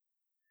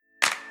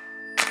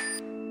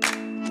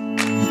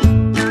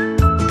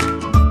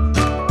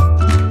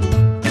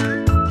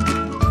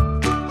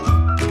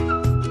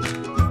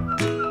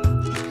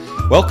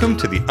Welcome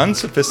to The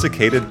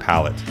Unsophisticated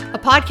Palate, a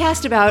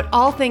podcast about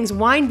all things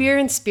wine, beer,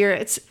 and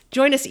spirits.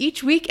 Join us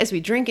each week as we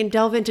drink and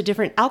delve into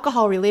different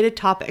alcohol-related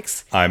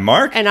topics. I'm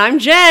Mark. And I'm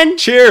Jen.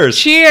 Cheers.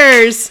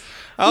 Cheers.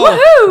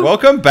 Oh, woohoo!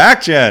 Welcome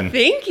back, Jen.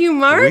 Thank you,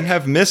 Mark. We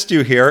have missed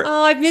you here.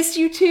 Oh, I've missed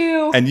you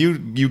too. And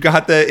you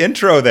got the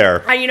intro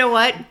there. You know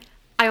what?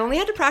 I only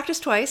had to practice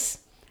twice.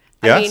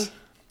 Yes?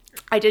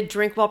 I did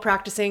drink while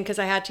practicing because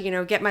I had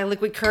to, get my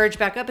liquid courage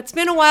back up. It's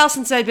been a while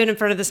since I've been in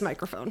front of this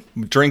microphone.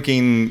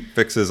 Drinking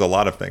fixes a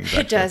lot of things,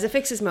 actually. It does. It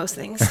fixes most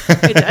things.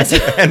 It does.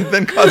 And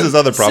then causes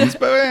other problems.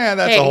 But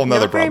that's a whole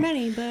nother problem. Not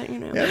very many,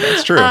 but Yeah,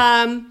 that's true.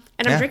 And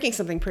I'm drinking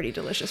something pretty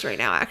delicious right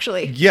now,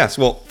 actually. Yes.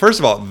 Well, first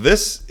of all,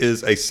 this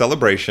is a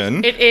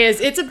celebration. It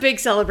is. It's a big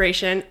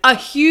celebration. A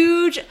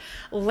huge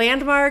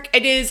landmark.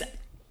 It is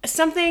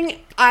something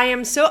I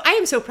am so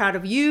proud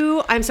of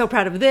you. I'm so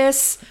proud of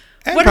this.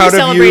 And what are we proud of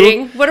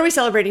celebrating? you. What are we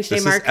celebrating today,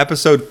 This Mark? is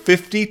episode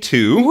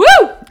 52. Woo!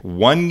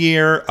 1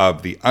 year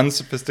of The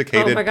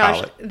Unsophisticated Oh my gosh,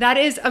 Palate. that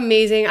is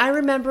amazing. I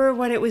remember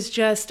when it was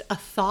just a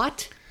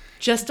thought,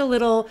 just a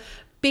little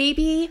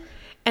baby,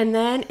 and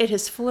then it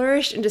has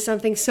flourished into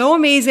something so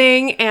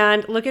amazing,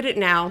 and look at it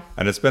now.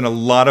 And it's been a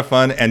lot of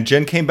fun. And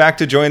Jen came back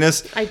to join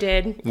us. I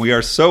did. We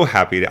are so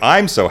happy.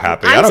 I'm so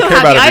happy. I I'm don't so care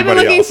happy. about I've been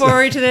everybody looking else.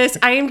 forward to this.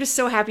 I am just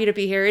so happy to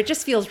be here. It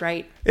just feels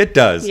right. It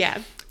does. Yeah.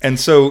 And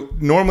so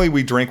normally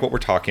we drink what we're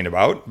talking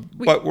about,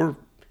 but we're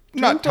not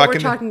Drink what talking. we're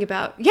talking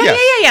about. Yeah,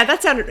 Yes. yeah.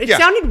 That sounded. It Yeah.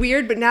 sounded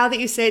weird, but now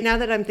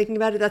that I'm thinking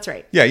about it, that's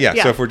right. Yeah.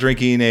 So if we're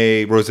drinking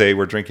a rosé,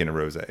 we're drinking a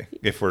rosé.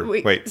 If we're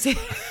wait.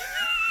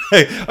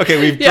 Okay,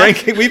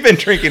 we've been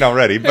drinking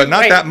already, but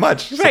not that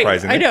much,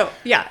 surprisingly. Right, I know.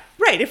 Yeah.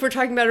 Right. If we're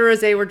talking about a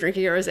rosé, we're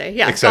drinking a rosé.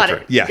 Yeah. Etc.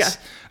 Got it. Yes.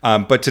 Yeah.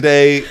 But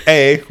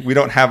today, we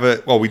don't have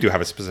we do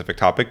have a specific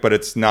topic, but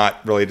it's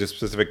not related to a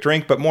specific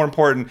drink. But more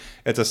important,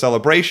 it's a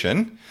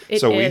celebration. It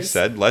so we is.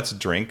 said, let's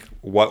drink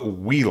what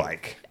we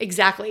like.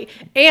 Exactly.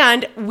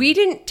 And we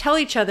didn't tell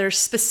each other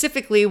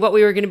specifically what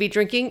we were going to be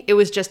drinking. It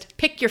was just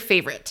pick your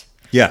favorite.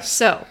 Yes.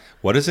 So.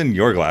 What is in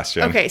your glass,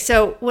 Jen? Okay,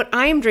 so what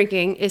I am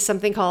drinking is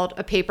something called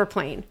a paper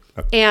plane.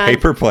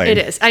 Paper plane. It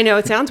is. I know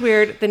it sounds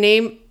weird. The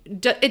name,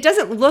 it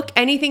doesn't look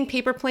anything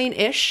paper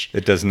plane-ish.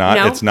 It does not.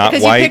 No, It's not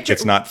because you white. picture-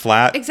 It's not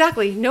flat.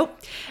 Exactly. Nope.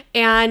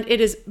 And it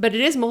is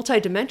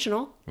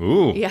multidimensional.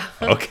 Ooh. Yeah.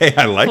 Okay,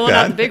 I like Pulling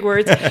that. out the big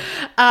words.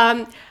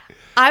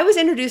 I was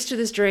introduced to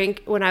this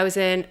drink when I was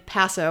in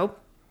Paso,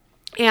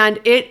 and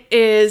it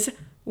is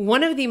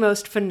one of the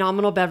most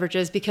phenomenal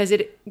beverages because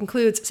it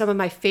includes some of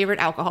my favorite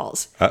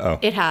alcohols. Uh-oh.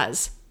 It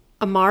has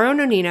Amaro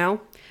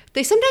Nonino.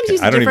 They sometimes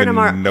use I a don't different even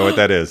Amaro. know what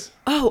that is.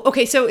 Oh,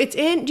 okay. So it's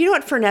in. Do you know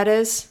what Fernet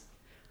is?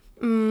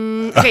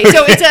 Okay,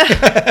 so it's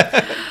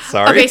a.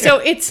 Sorry. Okay, so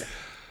it's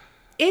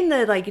in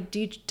the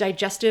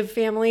digestive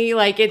family.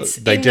 Like it's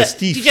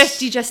Digestif. in the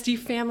digestif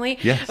family.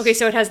 Yes. Okay,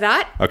 so it has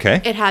that.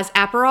 Okay. It has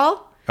Aperol.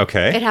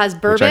 Okay. It has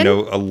Which bourbon. I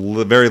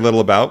know very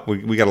little about.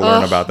 We got to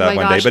learn about that my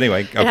one day. gosh. But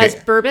anyway, okay. It has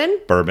bourbon.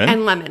 Bourbon.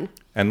 And lemon.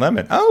 And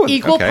lemon. Oh,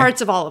 Equal okay.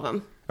 parts of all of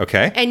them.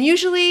 Okay. And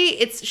usually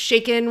it's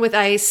shaken with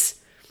ice,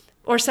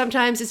 or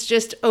sometimes it's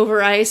just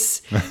over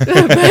ice.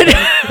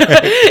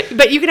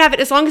 But you can have it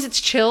as long as it's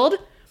chilled.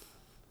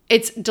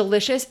 It's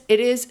delicious. It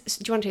is.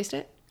 Do you want to taste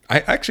it? I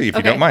actually, if you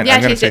Okay. don't mind, Yeah,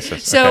 I'm going to taste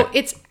taste it. this. So Okay.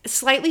 it's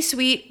slightly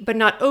sweet, but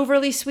not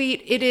overly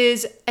sweet. It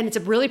is, and it's a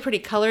really pretty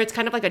color. It's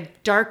kind of like a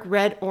dark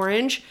red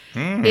orange.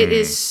 It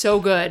is so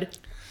good.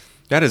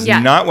 That is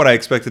Yeah. not what I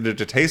expected it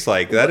to taste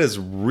like. That is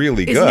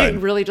really Isn't good. it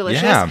really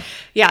delicious? Yeah.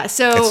 Yeah.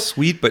 So It's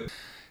sweet, but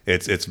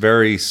it's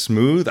very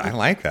smooth. I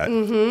like that.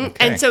 Mm-hmm. Okay.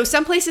 And so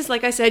some places,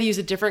 like I said, use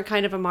a different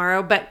kind of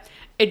Amaro, but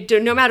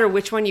no matter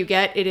which one you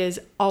get, it is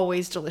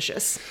always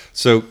delicious.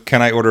 So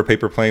can I order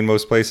paper plane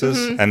most places?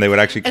 And they would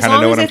actually As kind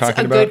of know long what as I'm it's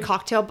talking a about? good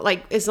cocktail,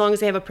 like as long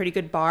as they have a pretty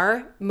good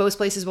bar, most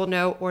places will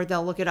know, or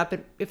they'll look it up.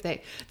 And if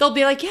they'll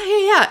be like,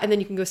 yeah. And then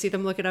you can go see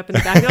them look it up in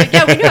the back. They're like,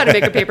 yeah, we know how to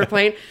make a paper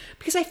plane.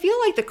 Because I feel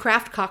like the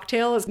craft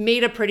cocktail has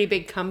made a pretty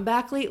big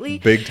comeback lately.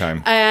 Big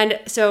time. And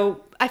so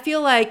I feel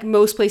like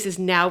most places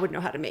now would know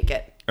how to make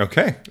it.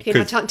 Okay. Okay,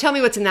 now tell me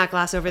what's in that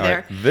glass over All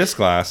there. right, this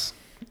glass,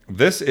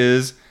 this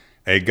is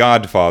a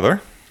Godfather.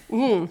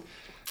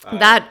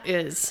 That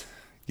is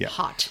Yeah.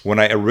 hot. When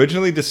I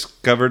originally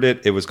discovered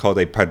it, it was called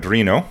a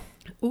Padrino,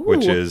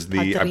 which Ooh, is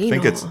I think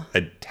Padrino. it's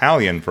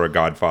Italian for a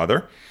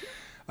Godfather.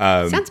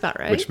 Sounds about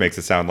right. Which makes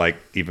it sound like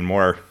even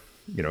more,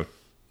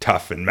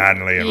 tough and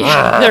manly. And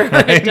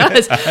It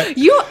does.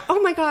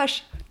 Oh my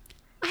gosh.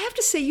 I have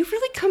to say, you've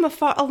really come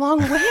a long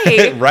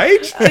way.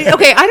 Right?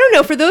 Okay, I don't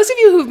know. For those of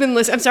you who've been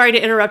listening, I'm sorry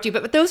to interrupt you,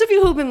 but those of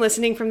you who've been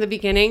listening from the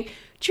beginning,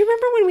 do you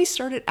remember when we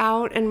started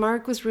out and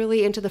Mark was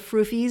really into the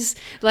froofies?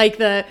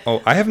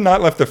 Oh, I have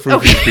not left the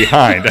fruities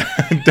behind.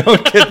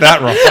 Don't get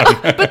that wrong.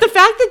 But the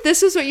fact that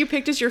this is what you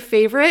picked as your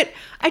favorite,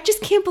 I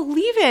just can't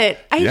believe it.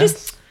 I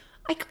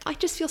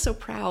just feel so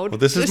proud. Well,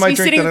 this is Just my me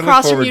drink sitting that I look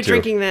across from forward you to.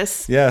 drinking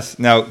this. Yes.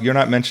 Now, you're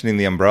not mentioning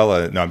the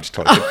umbrella. No, I'm just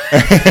totally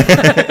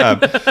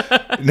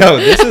kidding. No,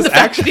 this is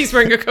actually... He's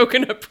wearing a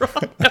coconut bra.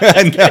 No,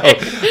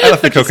 I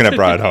left the coconut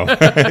bra at home.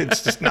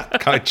 It's just not...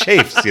 It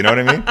chafes, you know what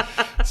I mean?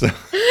 So,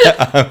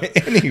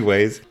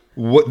 anyways,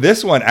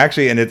 This one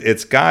actually, and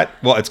it's got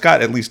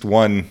at least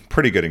one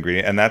pretty good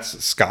ingredient, and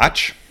that's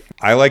Scotch.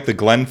 I like the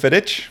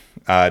Glenfiddich.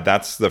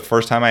 That's the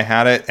first time I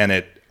had it,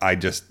 and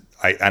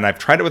I've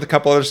tried it with a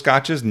couple other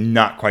Scotches,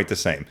 not quite the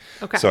same.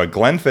 Okay. So a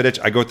Glenfiddich,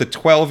 I go with the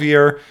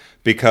 12-year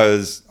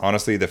because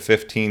honestly, the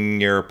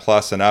 15-year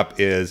plus and up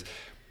this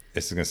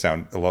is going to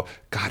sound a little,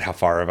 God, how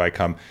far have I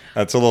come?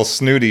 That's a little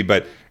snooty,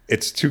 but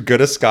it's too good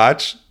a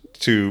Scotch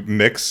to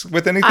mix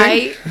with anything.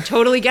 I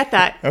totally get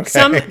that.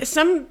 Okay.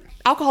 Some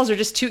alcohols are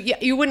just too,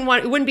 it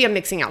wouldn't be a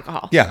mixing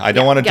alcohol. Yeah, I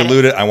don't want to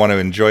dilute it. I want to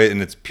enjoy it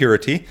in its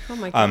purity. Oh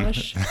my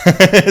gosh.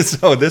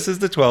 So this is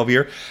the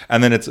 12-year,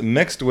 and then it's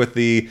mixed with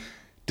the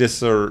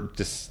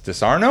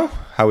Disaronno.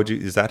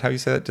 Is that how you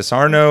say it?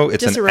 Disaronno.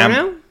 It's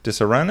Disaronno?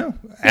 Disaronno?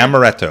 Yeah.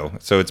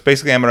 Amaretto. So it's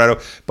basically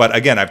amaretto. But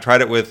again, I've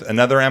tried it with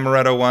another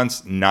amaretto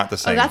once, not the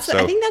same. I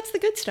think that's the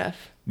good stuff.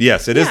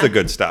 Yes, it is the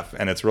good stuff,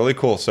 and it's really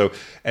cool. So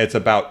it's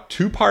about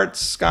 2 parts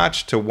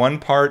Scotch to 1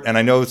 part, and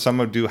I know some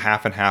would do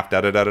half and half,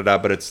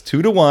 but it's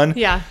 2 to 1.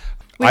 Yeah.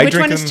 Wait, which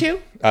one is 2?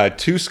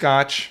 2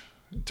 Scotch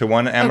to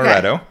 1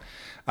 amaretto.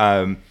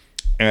 Okay.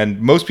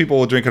 And most people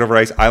will drink it over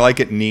ice. I like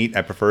it neat.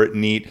 I prefer it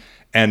neat.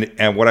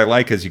 And what I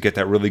like is you get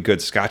that really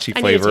good Scotchy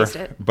flavor, I need to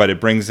taste it. But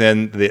it brings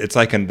in it's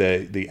like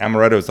the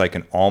amaretto is like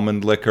an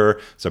almond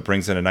liquor, so it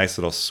brings in a nice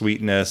little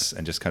sweetness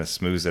and just kind of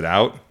smooths it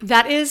out.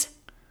 That is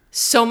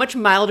so much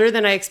milder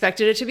than I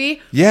expected it to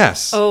be.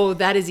 Yes. Oh,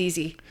 that is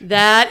easy.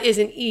 That is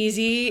an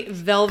easy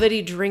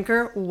velvety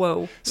drinker.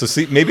 Whoa. So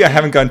see, maybe I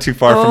haven't gone too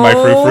far from my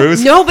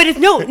frou-frous. No, but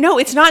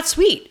it's not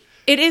sweet.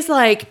 It is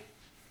like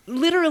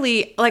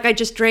literally like I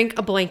just drank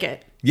a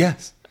blanket.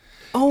 Yes.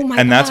 Oh my gosh.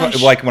 And that's what,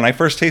 like when I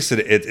first tasted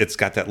it, it's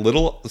got that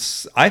little,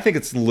 I think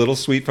it's a little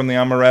sweet from the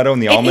amaretto and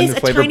the almond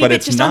flavor, but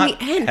it's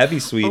not heavy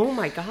sweet. Oh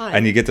my God.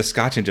 And you get the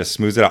Scotch and just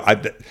smooths it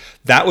out.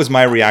 That was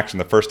my reaction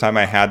the first time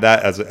I had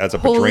that as a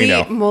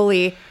Padrino. Holy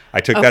moly. I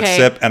took that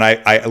sip and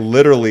I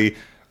literally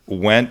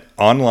went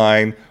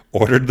online,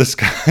 ordered the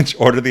Scotch,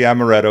 ordered the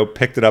amaretto,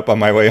 picked it up on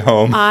my way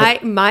home.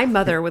 My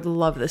mother would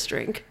love this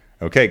drink.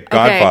 Okay,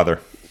 Godfather.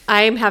 Okay.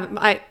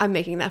 I'm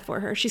making that for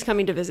her. She's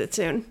coming to visit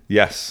soon.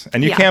 Yes,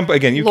 and you Lori, can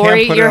put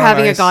it on you're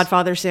having ice. A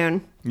Godfather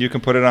soon. You can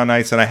put it on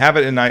ice, and I have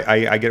it, and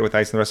I get it with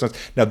ice in the restaurants.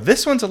 Now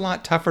this one's a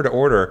lot tougher to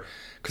order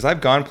because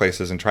I've gone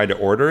places and tried to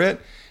order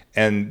it,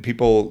 and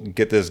people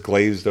get this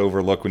glazed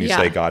over look when you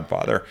say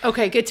Godfather.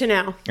 Okay, good to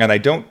know. And I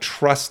don't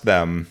trust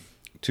them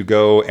to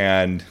go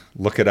and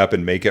look it up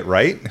and make it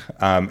right,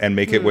 and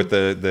make it with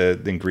the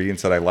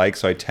ingredients that I like.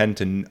 So I tend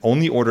to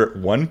only order it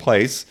one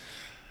place.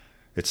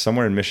 It's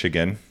somewhere in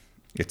Michigan.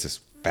 It's this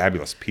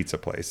fabulous pizza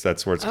place.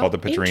 That's where it's called the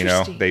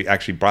Padrino. They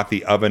actually brought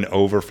the oven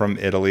over from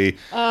Italy.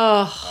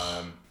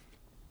 Oh.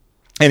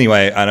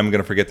 Anyway, and I'm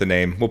going to forget the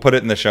name. We'll put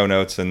it in the show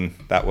notes, and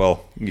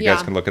you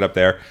guys can look it up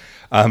there.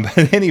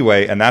 But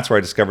anyway, and that's where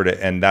I discovered it,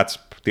 and that's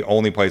the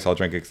only place I'll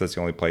drink it because that's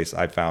the only place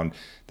I found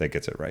that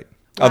gets it right.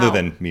 Wow. Other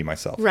than me,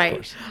 myself, right. Of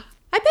course.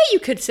 I bet you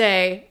could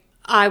say,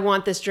 I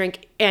want this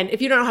drink, and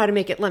if you don't know how to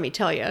make it, let me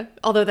tell you.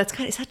 Although is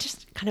that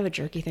just kind of a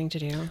jerky thing to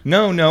do?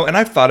 No, and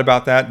I've thought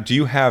about that. Do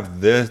you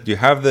have this? Do you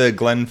have the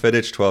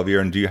Glenfiddich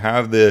 12-year, and do you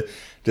have the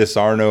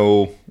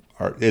Disaronno?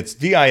 It's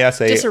Disaronno. I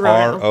think it's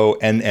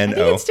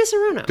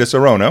Disaronno.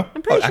 Disaronno.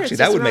 I'm pretty sure actually, it's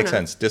that would Disaronno. make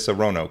sense.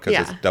 Disaronno,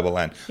 because it's double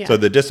N. Yeah. So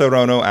the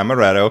Disaronno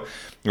Amaretto,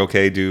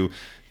 okay, do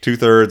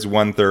 2/3,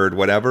 1/3,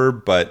 whatever,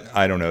 but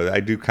I don't know. I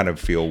do kind of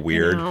feel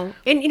weird.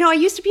 And I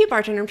used to be a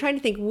bartender. I'm trying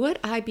to think, would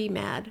I be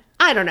mad?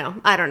 I don't know.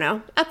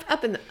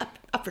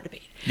 Up for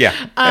debate.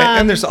 Yeah.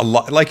 And there's a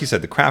lot, like you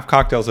said, the craft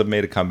cocktails have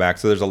made a comeback,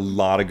 so there's a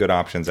lot of good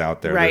options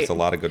out there. Right. There's a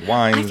lot of good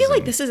wines. I feel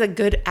like this is a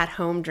good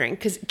at-home drink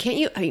because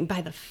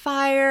by the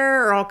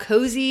fire or all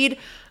cozied.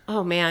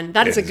 Oh man,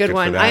 that is a good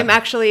one.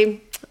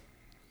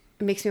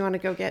 It makes me want to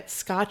go get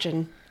Scotch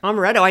and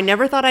amaretto. I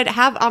never thought I'd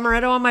have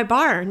amaretto on my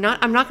bar.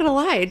 I'm not going to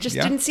lie. It just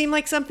didn't seem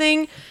like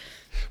something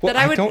that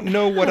I would. I don't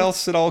know what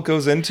else it all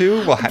goes into.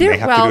 We'll have to do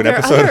an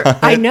episode on it.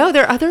 I know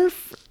there are other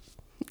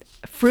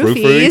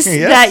frou-frous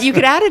that you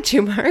could add it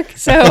to, Mark.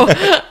 So,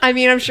 I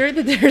mean, I'm sure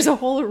that there's a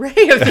whole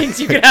array of things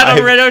you could add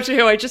amaretto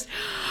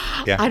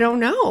to. I don't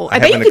know. I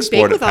bet you could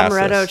bake with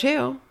amaretto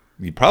too.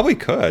 You probably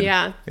could.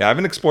 Yeah. I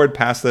haven't explored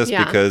past this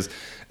because,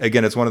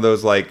 again, it's one of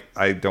those, like,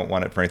 I don't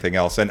want it for anything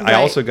else. And I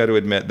also got to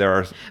admit there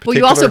are Well,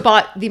 you also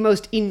bought the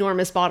most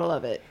enormous bottle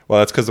of it. Well,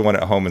 that's because the one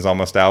at home is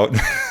almost out.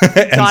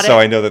 So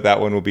I know that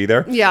one will be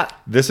there. Yeah.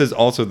 This is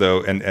also,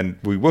 though, and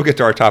we will get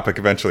to our topic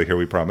eventually here,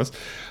 we promise.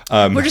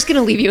 We're just going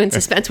to leave you in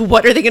suspense.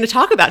 What are they going to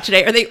talk about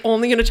today? Are they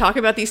only going to talk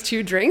about these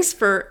 2 drinks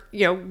for,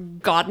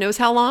 God knows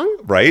how long?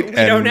 Right. We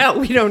don't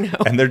know.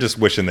 And they're just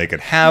wishing they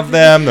could have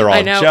them. They're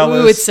all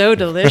jealous. Ooh, it's so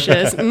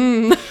delicious.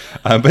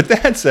 But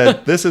that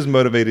said, this has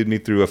motivated me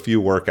through a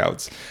few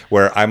workouts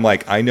where I'm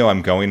like, I know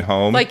I'm going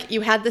home. Like you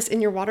had this in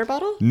your water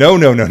bottle? No.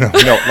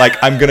 Like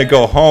I'm going to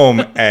go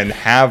home and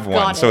have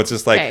one. So it's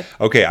just like,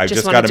 okay, I've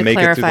just got to make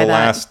it through the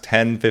last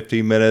 10,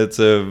 15 minutes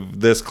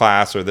of this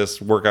class or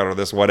this workout or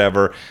this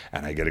whatever.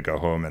 And I get to go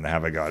home and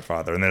have a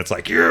Godfather. And then it's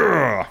like,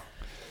 yeah.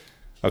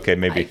 Okay,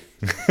 maybe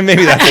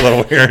maybe that's a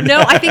little weird.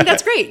 No, I think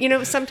that's great.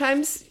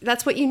 Sometimes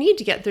that's what you need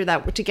to get through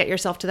that, to get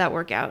yourself to that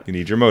workout. You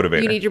need your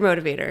motivator. You need your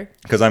motivator.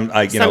 Because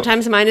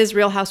sometimes mine is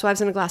Real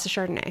Housewives and a glass of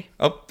Chardonnay.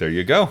 Oh, there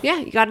you go. Yeah,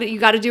 you got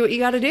to do what you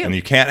got to do. And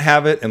you can't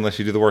have it unless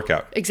you do the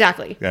workout.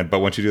 Exactly. But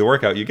once you do the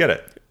workout, you get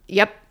it.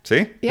 Yep.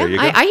 See? Yeah, there you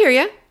go. I hear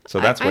you. So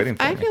that's waiting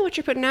for me. I feel what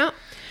you're putting out.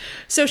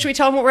 So should we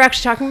tell them what we're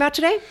actually talking about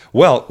today?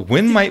 Well,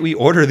 when might we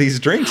order these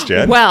drinks,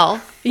 Jen?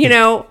 Well,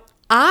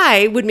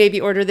 I would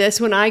maybe order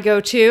this when I go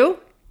to,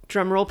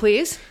 drum roll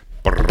please,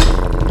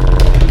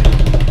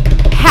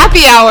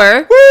 happy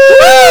hour.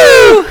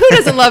 Woo! Who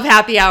doesn't love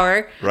happy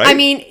hour? Right? I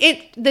mean,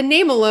 the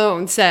name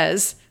alone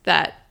says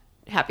that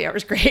happy hour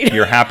is great.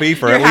 You're happy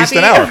for at least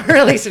an hour. For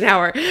at least an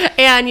hour.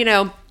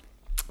 And,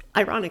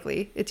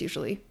 ironically, it's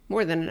usually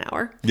more than an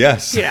hour.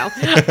 Yes.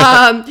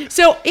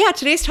 So yeah,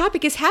 today's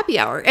topic is happy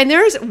hour. And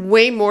there's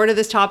way more to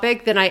this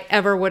topic than I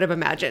ever would have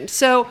imagined.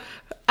 So,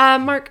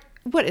 Mark,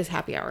 what is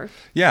happy hour?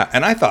 Yeah,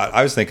 and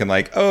I was thinking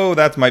like, oh,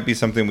 that might be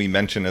something we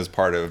mention as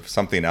part of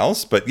something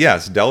else. But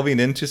yes, delving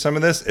into some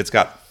of this, it's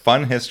got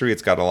fun history.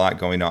 It's got a lot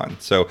going on.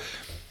 So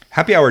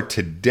happy hour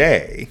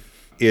today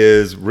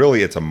is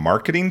really, it's a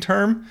marketing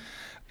term.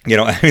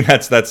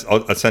 That's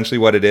essentially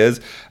what it is.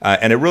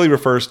 And it really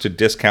refers to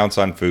discounts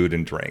on food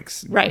and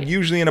drinks. Right.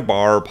 Usually in a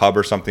bar or pub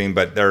or something,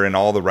 but they're in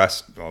all the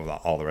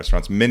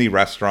restaurants, mini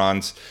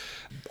restaurants,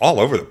 all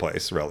over the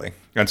place, really.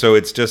 And so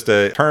it's just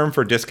a term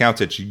for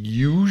discounts. It's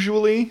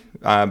usually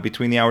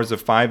between the hours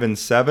of 5 and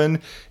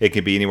 7. It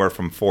can be anywhere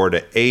from 4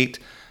 to 8.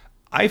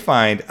 I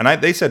find,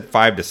 they said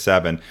 5 to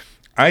 7.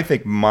 I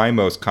think my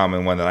most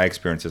common one that I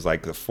experience is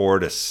like the 4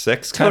 to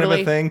 6 kind of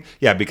a thing.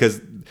 Yeah, because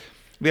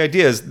the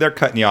idea is they're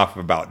cutting you off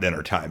about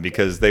dinner time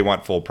because they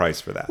want full price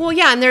for that. Well,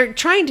 yeah, and they're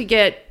trying to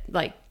get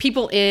like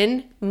people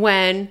in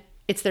when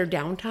it's their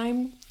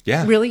downtime.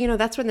 Yeah. Really,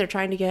 that's when they're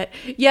trying to get,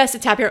 yes,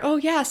 it's happy hour. Oh,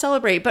 yeah,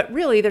 celebrate. But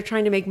really, they're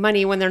trying to make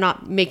money when they're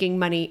not making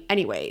money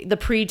anyway. The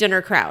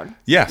pre-dinner crowd.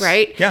 Yes.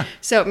 Right? Yeah.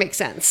 So it makes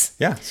sense.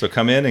 Yeah. So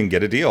come in and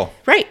get a deal.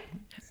 Right.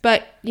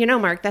 But,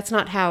 Mark, that's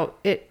not how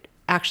it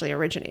actually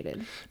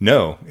originated.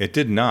 No, it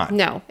did not.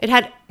 No, it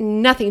had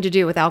nothing to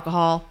do with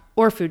alcohol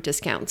or food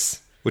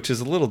discounts. Which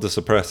is a little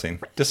disappressing.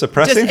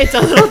 Disappressing? It's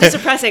a little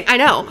disappressing. I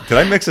know. Did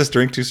I mix this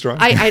drink too strong?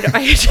 Maybe. I don't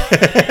think so.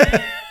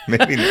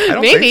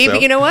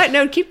 But you know what?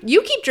 No, keep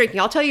drinking.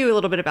 I'll tell you a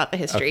little bit about the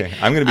history. Okay,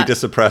 I'm going to be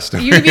disappressed.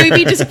 You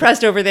be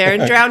disappressed over there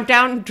and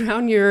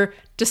drown your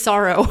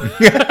Desaro.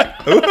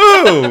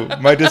 Ooh,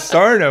 my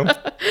Desarno.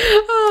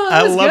 Oh,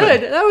 that was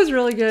good. It. That was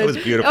really good. That was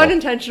beautiful.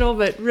 Unintentional,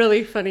 but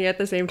really funny at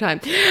the same time.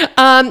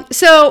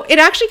 So it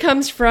actually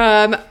comes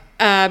from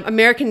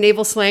American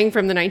naval slang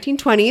from the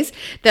 1920s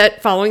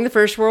that following the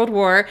First World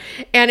War.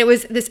 And it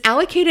was this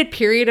allocated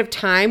period of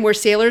time where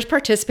sailors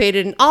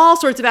participated in all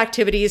sorts of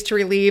activities to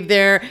relieve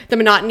the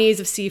monotonies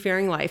of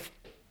seafaring life.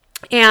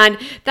 And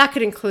that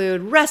could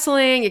include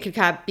wrestling, it could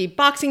be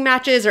boxing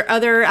matches or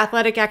other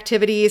athletic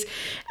activities.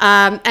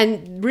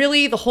 And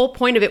really the whole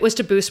point of it was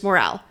to boost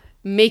morale,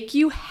 make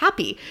you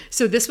happy.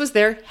 So this was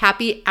their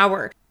happy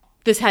hour.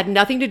 This had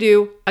nothing to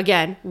do,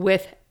 again,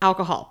 with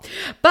alcohol.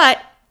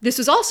 But this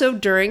was also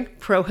during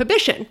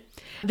Prohibition.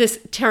 This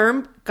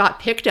term got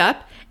picked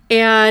up,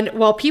 and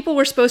while people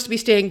were supposed to be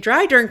staying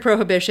dry during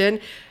Prohibition,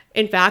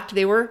 in fact,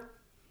 they were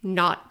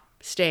not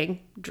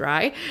staying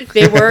dry.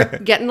 They were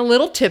getting a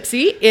little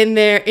tipsy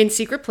in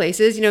secret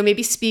places,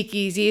 maybe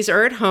speakeasies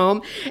or at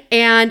home,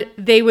 and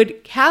they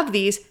would have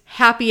these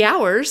happy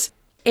hours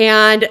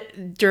and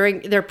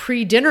during their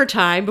pre-dinner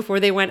time before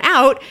they went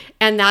out,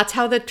 and that's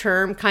how the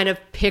term kind of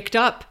picked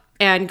up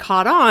and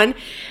caught on.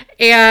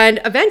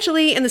 And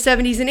eventually in the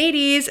 70s and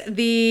 80s,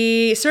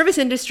 the service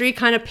industry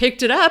kind of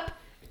picked it up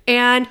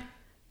and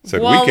said,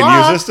 voila, we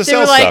can use this to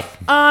sell stuff.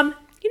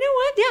 You know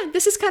what? Yeah,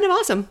 this is kind of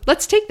awesome.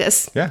 Let's take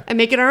this and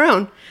make it our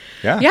own.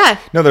 Yeah.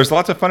 No, there's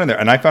lots of fun in there.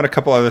 And I found a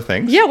couple other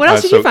things. Yeah, what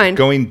else did you find?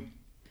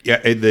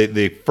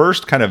 The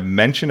first kind of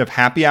mention of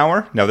happy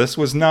hour. Now, this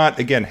was not,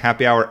 again,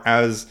 happy hour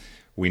as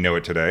we know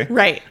it today.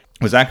 Right.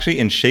 It was actually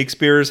in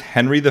Shakespeare's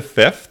Henry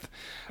V.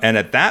 And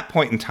at that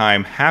point in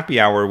time, happy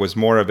hour was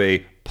more of a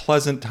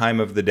pleasant time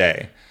of the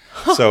day.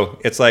 So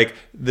it's like,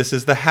 this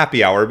is the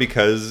happy hour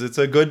because it's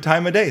a good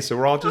time of day. So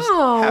we're all just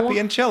happy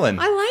and chilling.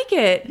 I like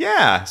it.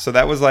 Yeah. So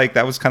that was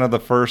kind of the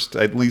first,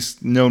 at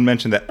least known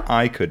mention that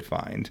I could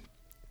find.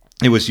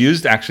 It was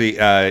used actually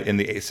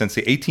since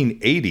the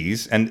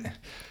 1880s. And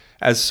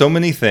as so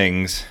many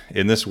things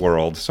in this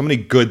world, so many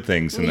good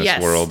things in this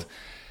world,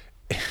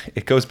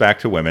 it goes back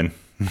to women.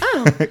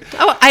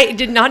 Oh, I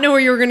did not know where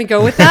you were going to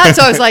go with that.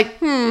 So I was like,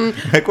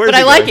 but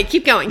I like it.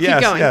 Keep going.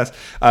 Yes.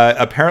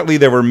 Apparently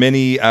there were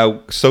many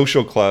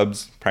social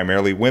clubs,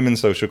 primarily women's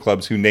social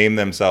clubs, who named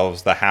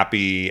themselves the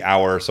Happy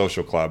Hour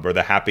Social Club or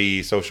the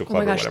Happy Social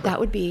Club or whatever. That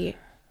would be...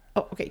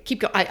 Oh, okay.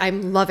 Keep going.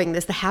 I'm loving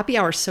this. The Happy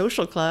Hour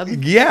Social Club.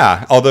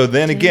 Yeah. Although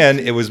then again,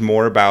 it was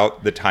more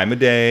about the time of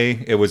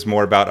day. It was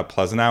more about a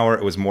pleasant hour.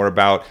 It was more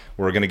about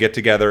we're going to get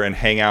together and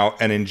hang out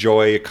and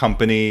enjoy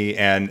company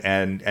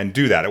and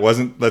do that. It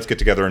wasn't let's get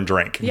together and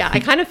drink. Yeah.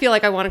 I kind of feel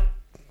like I want to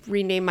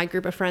rename my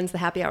group of friends the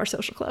Happy Hour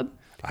Social Club.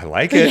 I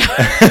like it.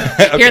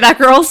 Hear that,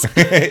 girls?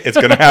 It's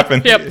going to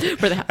happen. Yep.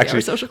 For the Happy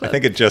Hour Social Club. I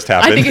think it just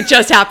happened. I think it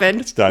just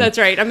happened. It's done. That's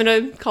right. I'm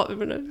going to call it.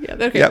 Yeah.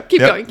 Okay. Yep,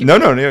 Keep yep. going. Keep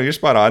No, you're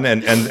spot on.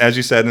 And as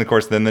you said, and of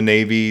course, then the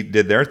Navy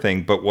did their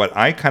thing. But what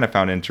I kind of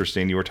found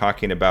interesting, you were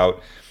talking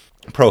about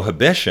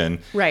prohibition.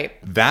 Right.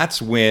 That's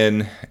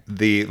when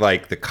the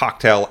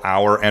cocktail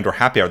hour and or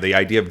happy hour, the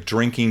idea of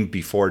drinking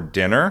before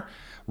dinner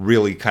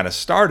really kind of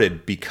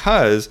started,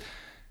 because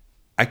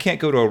I can't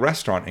go to a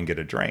restaurant and get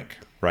a drink.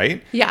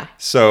 Right? Yeah.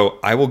 So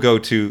I will go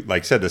to,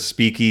 like I said, the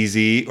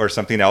speakeasy or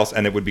something else,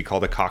 and it would be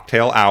called a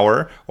cocktail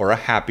hour or a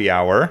happy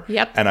hour.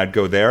 Yep. And I'd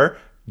go there,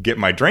 get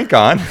my drink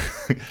on.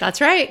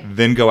 That's right.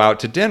 Then go out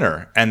to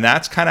dinner. And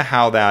that's kind of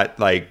how that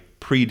like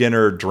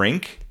pre-dinner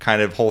drink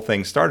kind of whole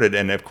thing started.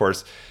 And of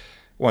course,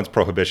 once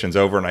prohibition's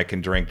over and I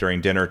can drink during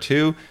dinner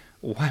too,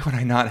 why would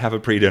I not have a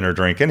pre-dinner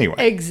drink anyway?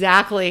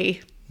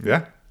 Exactly.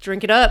 Yeah.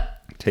 Drink it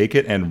up. Take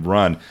it and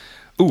run.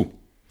 Ooh.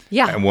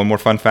 Yeah. And one more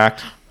fun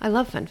fact. I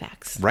love fun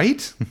facts.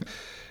 Right?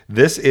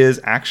 This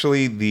is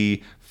actually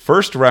the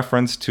first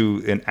reference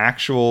to an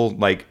actual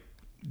like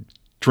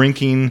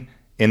drinking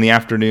in the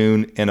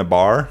afternoon in a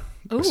bar.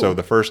 Ooh. So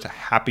the first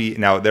happy.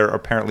 Now there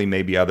apparently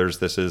may be others.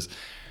 This is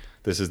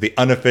the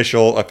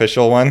unofficial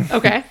official one.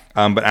 Okay.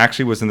 But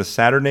actually was in the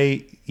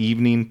Saturday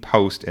Evening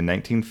Post in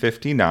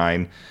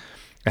 1959,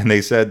 and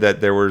they said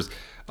that there was.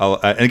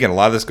 And again, a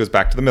lot of this goes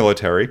back to the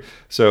military.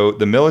 So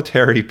the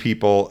military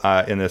people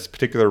in this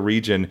particular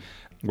region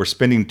were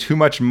spending too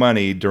much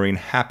money during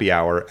happy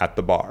hour at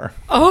the bar.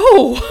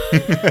 Oh.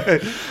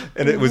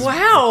 And it was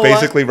wow.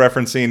 basically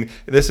referencing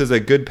this is a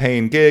good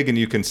paying gig and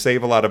you can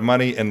save a lot of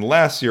money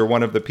unless you're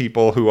one of the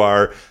people who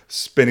are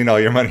spending all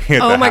your money at the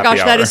happy hour. Oh my gosh,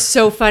 that is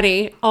so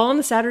funny. All in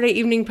the Saturday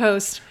Evening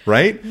Post.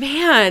 Right?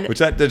 Man. Which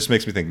that just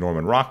makes me think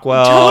Norman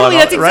Rockwell. Totally.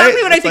 That's exactly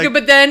right? what I It's think like, of.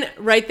 But then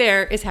right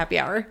there is happy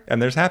hour.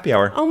 And there's happy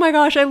hour. Oh my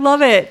gosh, I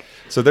love it.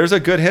 So there's a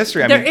good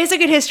history. There is a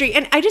good history.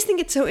 And I just think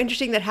it's so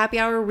interesting that happy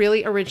hour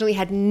really originally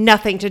had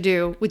nothing to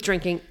do with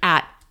drinking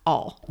at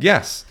all.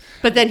 Yes.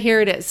 But then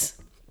here it is.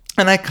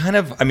 And I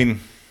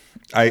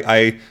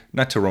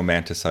not to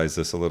romanticize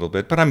this a little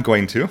bit, but I'm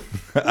going to.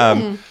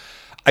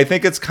 I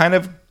think it's kind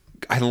of,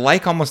 I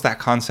like almost that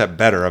concept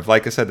better of,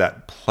 like I said,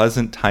 that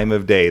pleasant time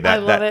of day,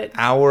 that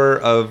hour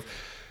of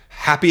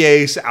happy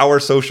ace, hour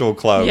social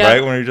club, Yep.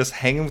 right? When you're just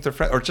hanging with your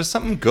friends or just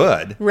something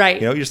good. Right.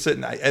 You know, you're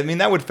sitting, I mean,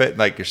 that would fit,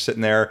 like you're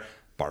sitting there,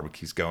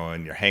 barbecue's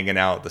going, you're hanging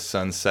out, the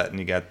sun's setting,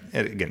 you got,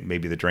 again,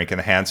 maybe the drink in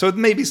the hand. So it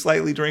may be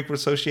slightly drink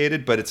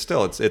associated, but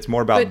it's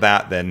more about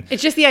that than.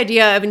 It's just the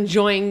idea of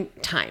enjoying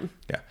time.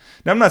 Yeah.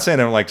 Now, I'm not saying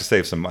I don't like to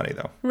save some money,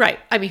 though. Right.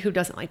 I mean, who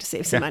doesn't like to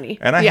save some money?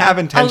 And I have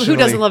intentionally. Who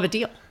doesn't love a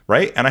deal?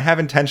 Right? And I have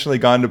intentionally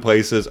gone to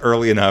places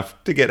early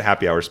enough to get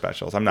happy hour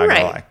specials. I'm not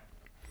going to lie.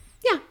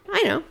 Yeah,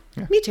 I know.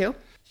 Yeah. Me too.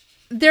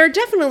 There are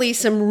definitely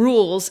some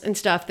rules and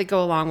stuff that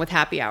go along with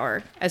happy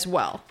hour as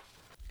well.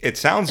 It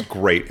sounds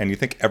great, and you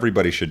think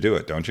everybody should do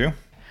it, don't you?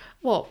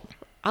 Well,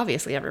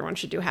 obviously everyone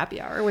should do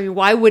happy hour. I mean,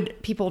 why would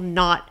people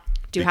not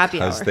do happy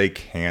hour? Because they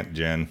can't,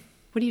 Jen.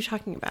 What are you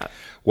talking about?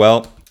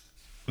 Well,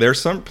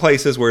 there's some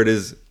places where it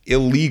is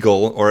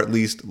illegal, or at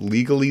least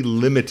legally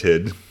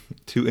limited,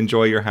 to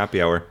enjoy your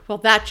happy hour. Well,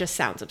 that just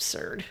sounds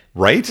absurd.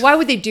 Right? Why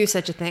would they do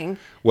such a thing?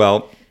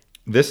 Well,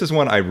 this is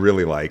one I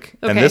really like,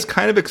 and Okay. this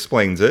kind of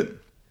explains it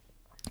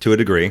to a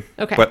degree.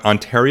 Okay. But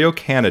Ontario,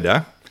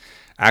 Canada,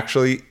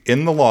 actually,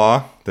 in the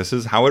law, this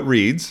is how it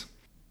reads.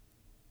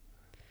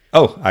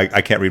 Oh,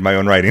 I can't read my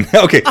own writing.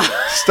 Okay,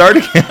 start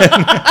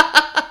again.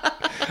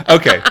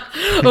 Okay.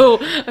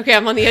 Oh, okay,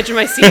 I'm on the edge of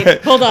my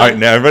seat. Hold on. All right,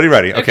 now everybody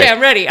ready? Okay, I'm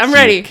ready. I'm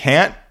ready. You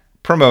can't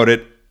promote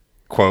it,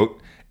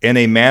 quote, in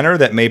a manner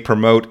that may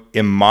promote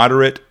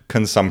immoderate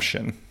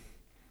consumption,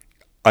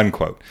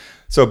 unquote.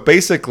 So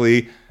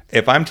basically,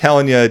 if I'm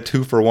telling you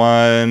 2 for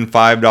 $1,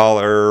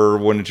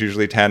 $5, when it's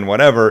usually 10,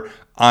 whatever,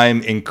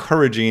 I'm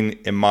encouraging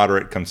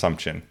immoderate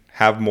consumption.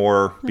 Have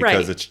more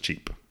because it's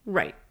cheap.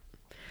 Right.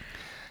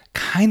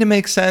 Kind of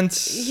makes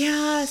sense.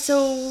 Yeah,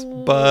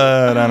 so...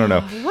 But I don't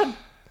know. What?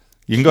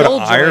 You can go to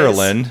Killjoys.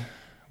 Ireland,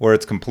 where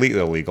it's completely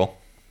illegal.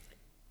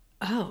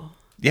 Oh.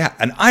 Yeah,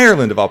 and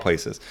Ireland of all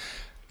places.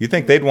 You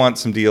think they'd want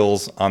some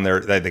deals on their...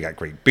 They got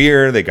great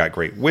beer, they got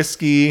great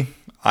whiskey.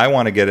 I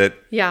want to get it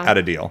at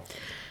a deal.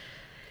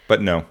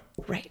 But no.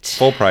 Right.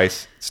 Full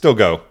price. Still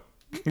go.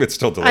 It's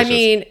still delicious. I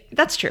mean,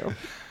 that's true.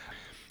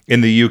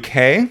 In the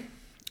UK,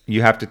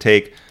 you have to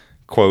take,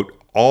 quote,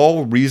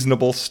 all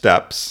reasonable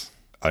steps,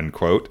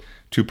 unquote,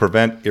 to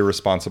prevent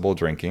irresponsible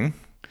drinking.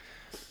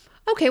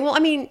 Okay, well, I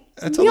mean,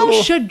 we all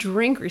should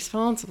drink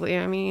responsibly.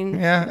 I mean...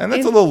 Yeah, and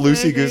that's a little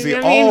loosey-goosey.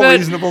 All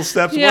reasonable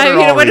steps. Yeah, what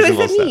are all what does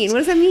reasonable that mean? steps? What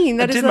does that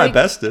mean? I did my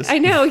bestest. I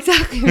know,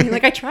 exactly. I mean,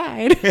 like, I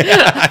tried.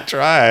 Yeah, I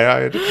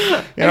tried.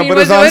 But it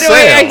was on on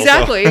sale.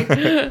 Exactly.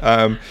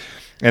 So.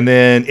 And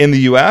then in the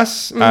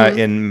U.S.,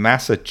 in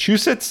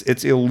Massachusetts,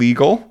 it's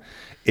illegal.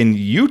 In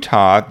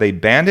Utah, they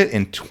banned it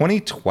in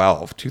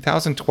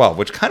 2012,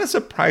 which kind of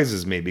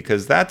surprises me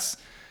because that's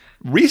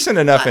recent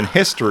enough in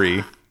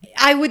history.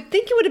 I would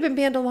think it would have been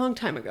banned a long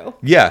time ago.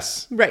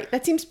 Yes. Right.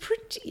 That seems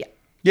pretty...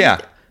 Yeah.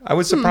 I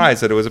was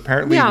surprised that it was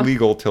apparently Yeah.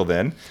 legal till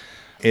then.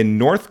 In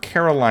North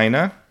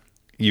Carolina,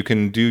 you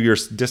can do your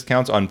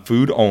discounts on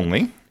food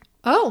only,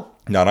 Oh,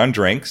 not on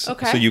drinks.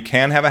 Okay. So you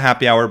can have a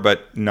happy hour,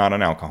 but not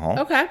on alcohol.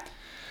 okay.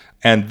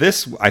 And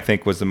this, I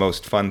think, was the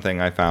most fun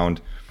thing I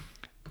found.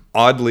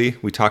 Oddly,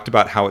 we talked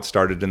about how it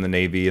started in the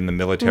Navy and the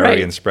military Right.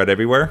 and spread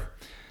everywhere.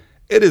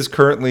 It is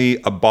currently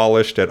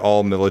abolished at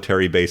all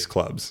military-based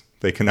clubs.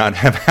 They cannot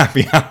have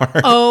happy hour.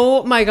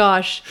 Oh my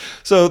gosh.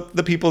 So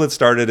the people that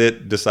started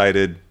it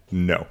decided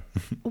no.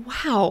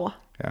 Wow.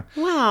 Yeah.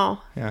 Wow.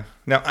 Yeah.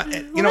 Now,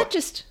 Well, that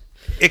just...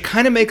 it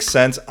kind of makes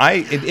sense.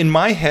 In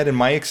my head, in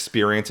my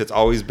experience, it's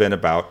always been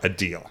about a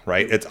deal,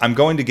 right? I'm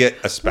going to get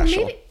a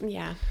special.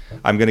 Yeah.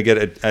 I'm going to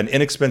get an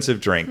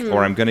inexpensive drink,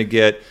 or I'm going to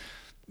get,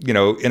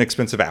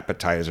 inexpensive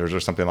appetizers or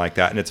something like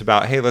that. And it's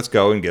about, hey, let's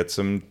go and get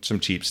some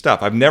cheap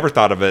stuff. I've never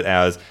thought of it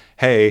as,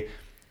 hey,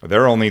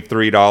 they're only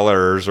 $3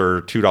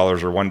 or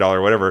 $2 or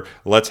 $1, whatever.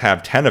 Let's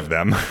have 10 of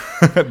them.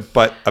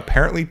 But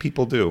apparently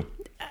people do.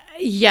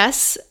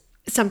 Yes.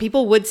 Some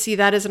people would see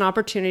that as an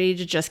opportunity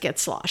to just get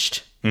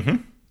sloshed.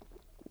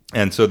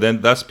 And so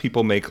then thus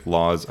people make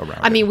laws around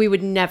I it. mean, we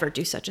would never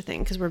do such a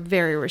thing because we're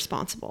very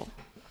responsible.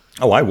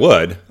 Oh, I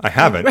would. I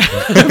haven't.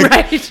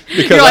 Right.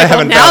 Because I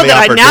haven't found the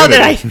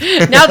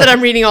opportunity. now that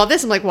I'm reading all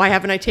this, I'm like, why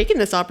haven't I taken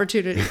this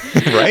opportunity?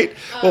 Right?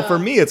 Well, for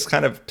me, it's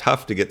kind of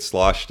tough to get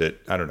sloshed at,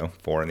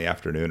 4 in the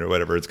afternoon or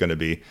whatever it's going to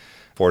be,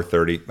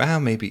 4:30. Well,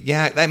 maybe.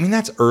 Yeah, I mean,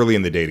 that's early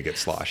in the day to get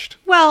sloshed.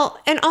 Well,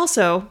 and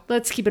also,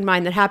 let's keep in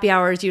mind that happy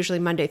hour is usually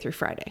Monday through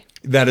Friday.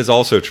 That is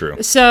also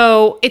true.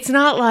 So it's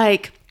not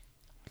like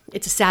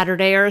it's a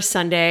Saturday or a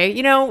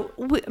Sunday.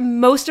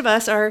 Most of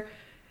us are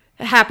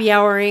happy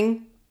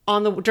houring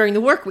during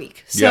the work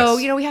week. So,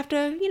 Yes. we have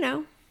to,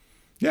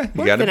 Yeah, you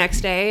work got the next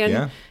day, and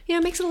Yeah.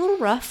 it makes it a little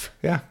rough.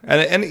 Yeah,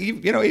 and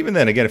even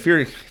then, again, if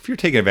you're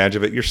taking advantage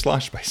of it, you're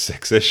sloshed by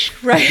 6-ish.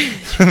 Right.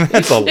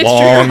 That's a It's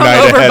long true.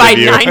 night Hungover ahead by of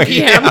you. 9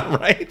 p.m. Yeah,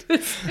 right.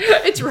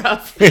 It's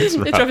rough. It's It's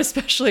rough. rough,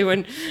 especially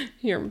when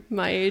you're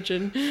my age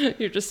and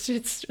it's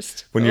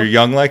just When you're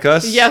young like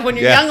us. Yeah, when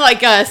you're young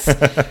like us.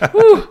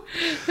 Whew.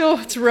 Oh,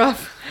 it's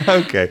rough.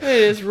 Okay, It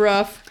is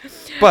rough.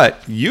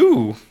 but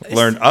you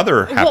learned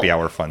other happy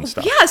hour fun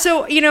stuff. Yeah,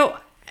 so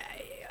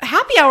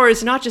happy hour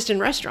is not just in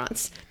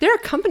restaurants. There are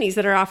companies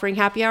that are offering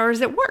happy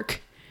hours at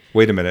work.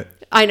 Wait a minute.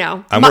 I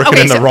know. I'm working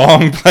in the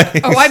wrong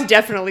place. Oh, I'm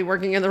definitely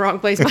working in the wrong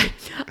place.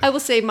 I will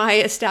say my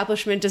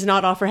establishment does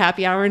not offer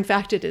happy hour. In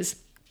fact, it is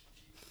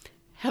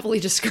heavily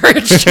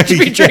discouraged to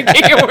be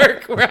drinking at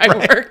work where I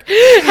work.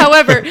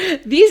 However,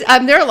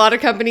 there are a lot of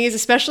companies,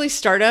 especially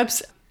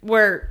startups,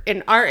 where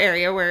in our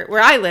area where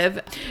I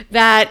live,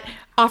 that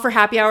offer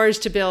happy hours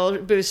to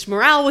boost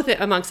morale with it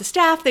amongst the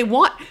staff. And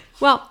part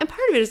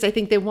of it is I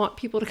think they want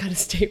people to kind of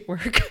stay at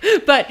work,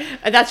 but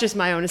that's just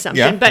my own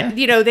assumption. Yeah, but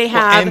they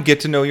have and get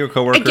to know your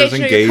coworkers, get to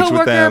know your engage with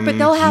coworker, them, but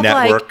they'll have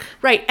network.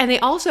 right, and they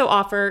also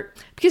offer,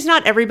 because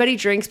not everybody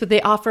drinks, but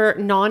they offer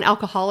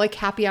non-alcoholic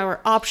happy hour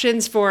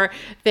options for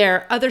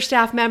their other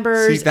staff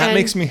members. See, that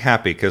makes me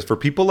happy because for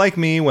people like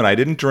me, when I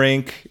didn't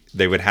drink,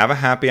 they would have a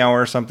happy hour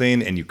or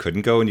something, and you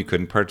couldn't go and you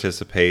couldn't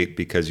participate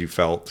because you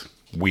felt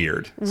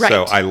weird. Right.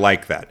 So I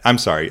like that. I'm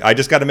sorry. I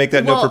just got to make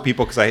that note for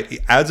people because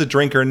as a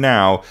drinker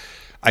now,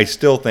 I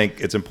still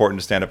think it's important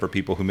to stand up for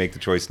people who make the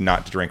choice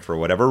not to drink for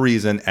whatever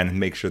reason and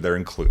make sure they're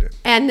included.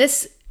 And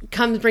this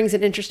brings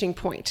an interesting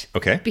point.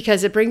 Okay.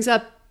 Because it brings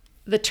up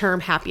the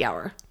term happy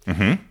hour.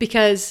 Mm-hmm.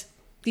 Because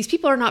these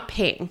people are not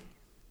paying.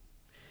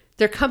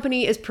 Their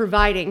company is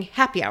providing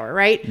happy hour,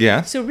 right?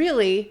 Yeah. So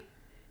really,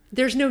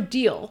 there's no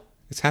deal.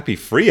 It's happy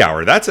free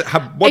hour. What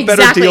better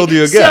Exactly. deal do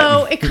you get?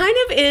 So it kind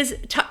of is.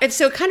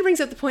 So it kind of brings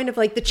up the point of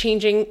like the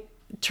changing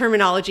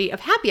terminology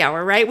of happy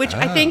hour, right? Which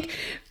I think,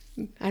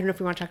 I don't know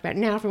if we want to talk about it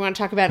now, if we want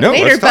to talk about it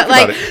later, let's talk but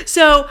like, about it.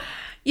 so,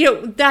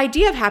 the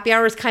idea of happy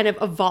hour has kind of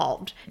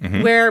evolved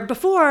where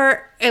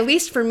before, at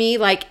least for me,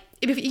 like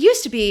if it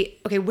used to be,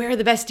 okay, where are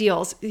the best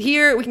deals?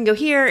 Here, we can go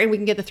here and we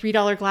can get the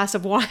 $3 glass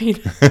of wine.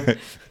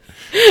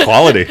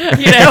 Quality.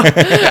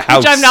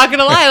 Which I'm not going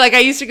to lie. Like I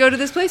used to go to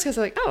this place because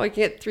I'm like, oh, I can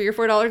get $3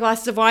 or $4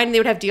 glasses of wine and they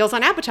would have deals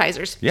on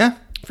appetizers. Yeah.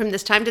 From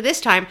this time to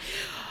this time.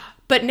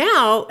 But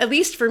now, at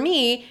least for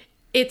me,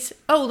 it's,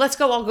 oh, let's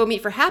go all go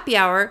meet for happy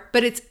hour.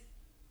 But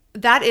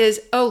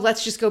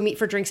let's just go meet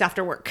for drinks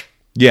after work.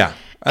 Yeah.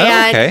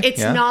 And it's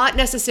not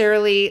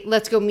necessarily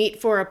let's go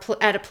meet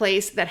at a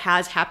place that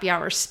has happy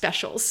hour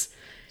specials.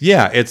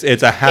 Yeah,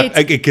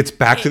 it gets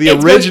back to the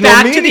It original goes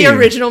back meaning. to the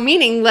original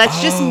meaning. Let's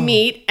just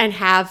meet and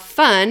have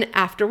fun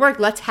after work.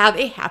 Let's have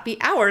a happy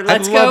hour.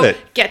 Let's go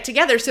get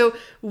together. So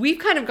we've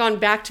kind of gone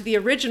back to the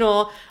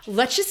original.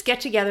 Let's just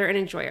get together and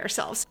enjoy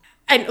ourselves.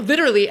 And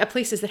literally at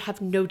places that have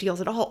no deals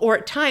at all, or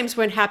at times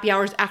when happy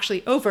hour is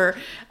actually over.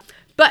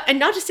 And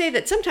not to say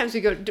that sometimes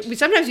we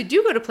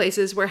do go to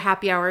places where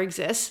happy hour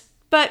exists,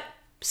 but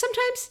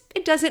sometimes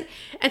it doesn't.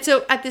 And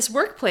so at this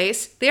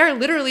workplace, they are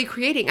literally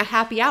creating a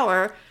happy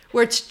hour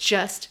where it's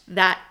just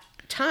that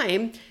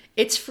time.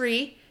 It's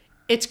free.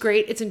 It's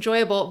great. It's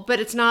enjoyable, but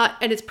it's not,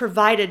 and it's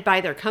provided by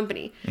their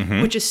company,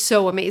 which is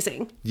so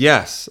amazing.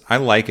 Yes, I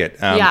like it.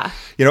 Yeah.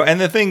 And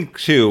the thing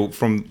too,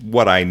 from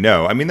what I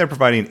know, I mean, they're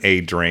providing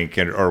a drink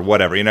or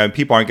whatever.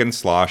 People aren't getting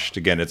sloshed.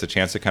 Again, it's a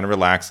chance to kind of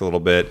relax a little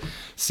bit,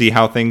 see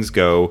how things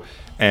go,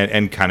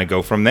 and kind of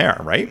go from there,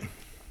 right?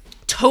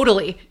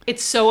 Totally.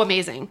 It's so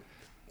amazing.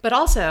 But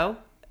also,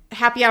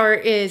 happy hour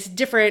is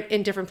different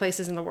in different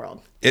places in the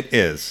world. It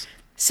is.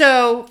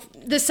 So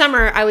this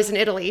summer I was in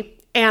Italy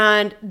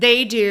and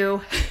they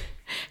do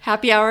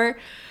happy hour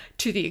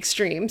to the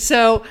extreme.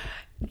 So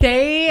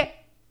they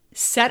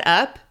set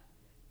up,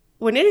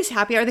 when it is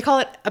happy hour, they call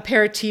it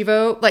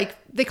aperitivo. Like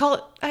they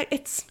call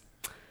it,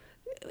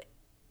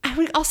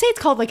 I'll say it's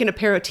called like an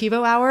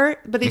aperitivo hour,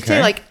 but they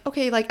say like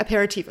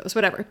aperitivos,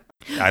 whatever.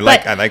 I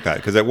like that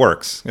because it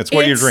works. It's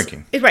what you're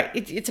drinking. Right.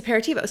 It's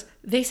aperitivos.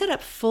 They set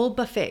up full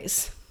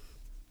buffets.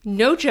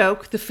 No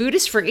joke. The food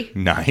is free.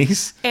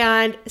 Nice.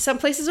 And some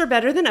places are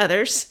better than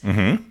others.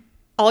 Mm-hmm.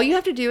 All you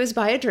have to do is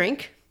buy a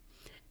drink,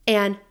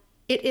 and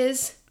it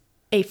is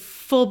a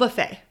full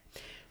buffet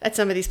at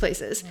some of these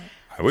places.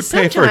 I would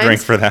pay for a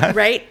drink for that.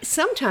 Right?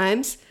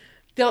 Sometimes,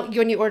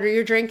 when you order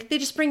your drink, they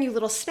just bring you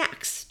little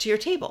snacks to your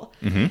table.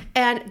 Mm-hmm.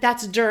 And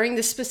that's during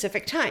the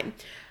specific time.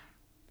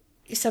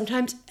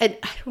 Sometimes, and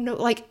I don't know,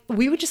 like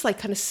we would just like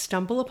kind of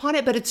stumble upon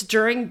it, but it's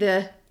during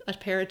the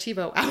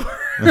aperitivo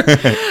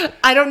hour.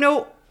 I don't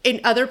know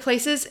in other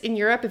places in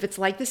Europe if it's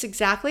like this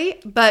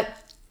exactly,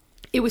 but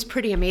it was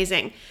pretty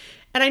amazing.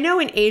 And I know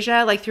in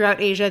Asia, like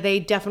throughout Asia, they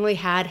definitely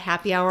had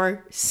happy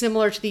hour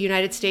similar to the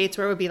United States,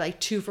 where it would be like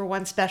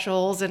 2-for-1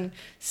 specials and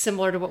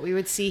similar to what we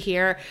would see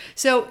here.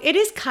 So it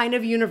is kind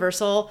of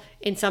universal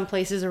in some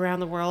places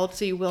around the world.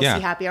 So you will see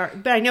happy hour,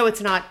 but I know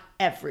it's not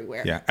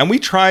everywhere. Yeah. And we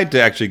tried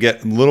to actually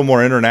get a little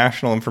more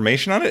international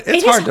information on it.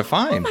 It's hard to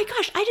find. Oh my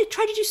gosh. I did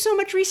try to do so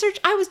much research.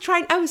 I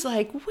was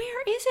like,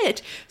 where is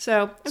it?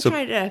 So I'm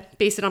trying to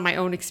base it on my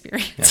own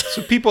experience. Yeah.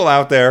 So people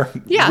out there,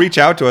 reach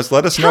out to us.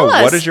 Let us know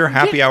what is your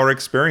happy hour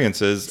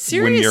experiences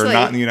when you're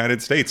not in the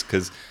United States,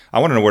 because I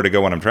want to know where to go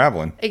when I'm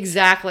traveling.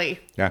 Exactly.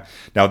 Yeah.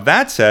 Now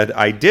that said,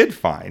 I did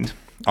find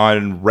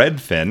on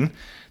Redfin,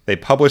 they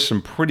published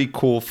some pretty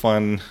cool,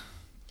 fun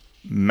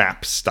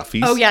map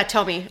stuffies. Oh yeah.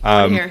 Tell me.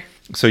 I want to hear.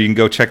 So you can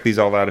go check these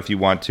all out if you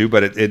want to,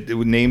 but it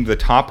would name the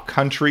top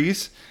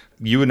countries,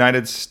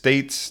 United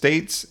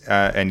States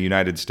and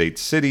United States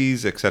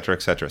cities, et cetera,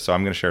 et cetera. So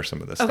I'm going to share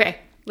some of this. Okay.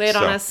 Lay it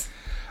on us.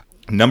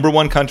 Number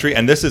one country,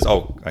 and this is,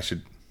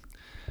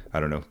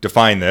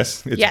 define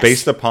this. It's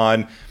based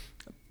upon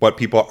what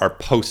people are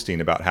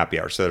posting about happy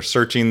hour. So they're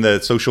searching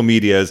the social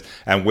medias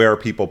and where are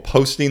people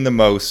posting the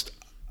most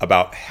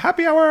about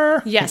happy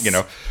hour. Yes.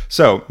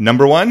 So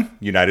number one,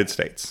 United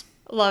States.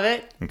 Love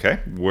it. Okay.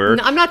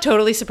 I'm not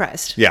totally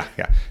surprised. Yeah.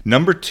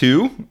 Number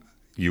two,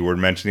 you were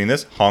mentioning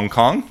this, Hong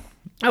Kong.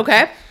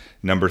 Okay.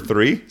 Number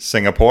three,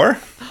 Singapore.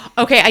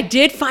 Okay, I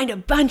did find a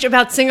bunch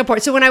about Singapore.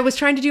 So when I was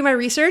trying to do my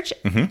research,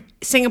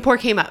 Singapore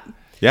came up.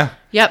 Yeah.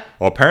 Yep.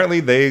 Well,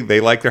 apparently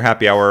they like their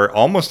happy hour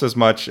almost as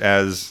much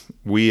as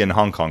we in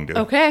Hong Kong do.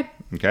 Okay.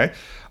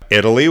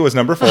 Italy was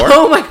number 4.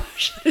 Oh my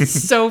gosh, it's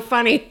so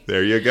funny.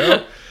 There you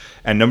go.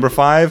 And number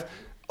 5,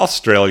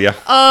 Australia.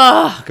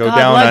 Oh,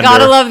 down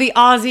gotta love the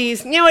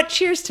Aussies. You know what?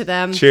 Cheers to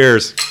them.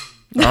 Cheers.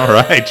 All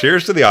right.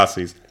 Cheers to the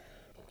Aussies.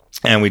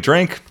 And we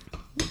drink.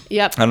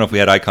 Yep. I don't know if we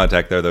had eye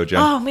contact there, though,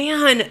 Jen. Oh,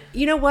 man.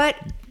 You know what?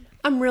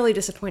 I'm really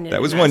disappointed.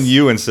 That was one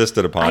you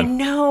insisted upon. I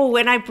know.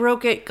 And I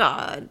broke it.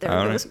 God,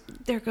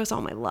 there goes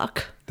all my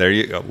luck. There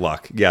you go.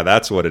 Luck. Yeah,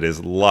 that's what it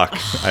is. Luck.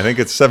 I think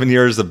it's 7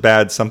 years of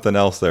bad something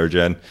else there,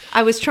 Jen.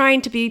 I was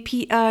trying to be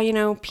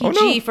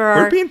PG for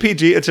our... We're being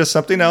PG. It's just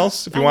something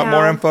else. If you want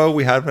more info,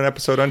 we have an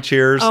episode on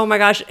Cheers. Oh my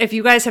gosh. If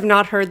you guys have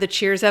not heard the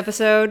Cheers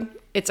episode,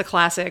 it's a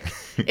classic.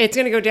 It's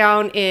going to go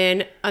down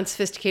in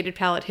Unsophisticated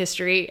Palate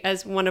history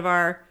as one of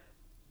our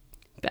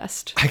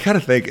best. I got to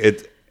think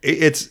it's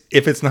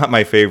if it's not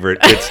my favorite,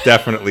 it's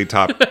definitely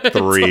top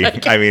 3.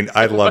 I mean,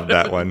 I love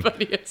that one.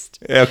 Funniest.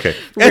 Okay.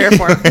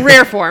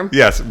 Rare form.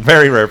 Yes,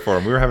 very rare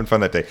form. We were having fun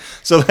that day.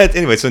 So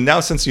so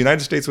now since the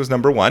United States was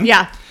number 1.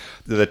 Yeah.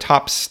 The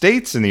top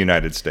states in the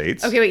United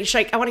States. Okay, wait,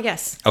 I want to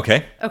guess.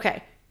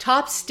 Okay.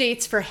 Top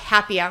states for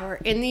happy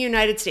hour in the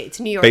United States.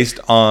 New York. Based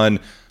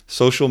on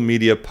social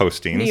media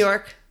postings. New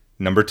York.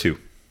 Number 2.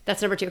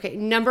 That's number 2. Okay.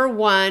 Number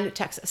 1,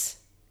 Texas.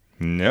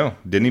 No,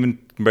 didn't even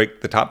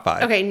break the top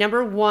 5. Okay,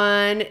 number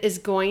 1 is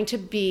going to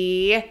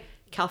be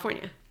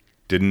California.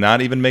 Did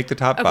not even make the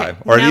top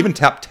 5. Or even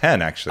top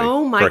 10, actually.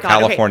 Oh my God.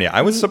 California. Okay.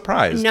 I was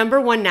surprised. Number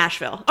 1,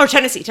 Nashville. Or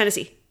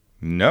Tennessee.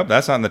 Nope,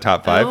 that's not in the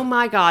top 5. Oh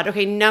my God.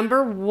 Okay,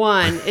 number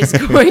 1 is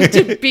going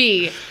to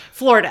be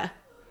Florida.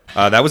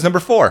 That was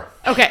number 4.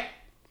 Okay.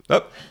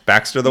 Oh,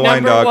 Baxter the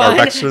wine dog, or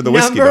Baxter the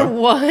whiskey dog. Number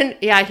 1,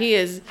 yeah, he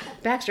is.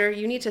 Baxter,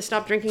 you need to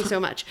stop drinking so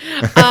much.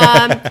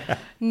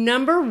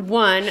 Number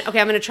 1, okay,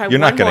 I'm going to try one more. You're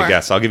not going to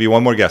guess. I'll give you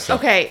one more guess, though.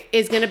 Okay,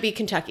 is going to be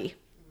Kentucky.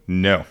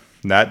 No,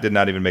 that did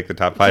not even make the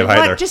top 5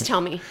 either. Just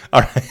tell me.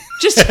 All right.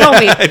 Just tell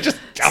me.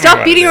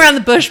 Stop beating around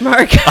the bush,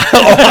 Mark.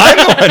 I'm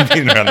the one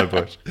beating around the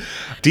bush.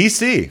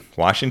 DC,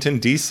 Washington,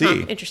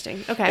 DC.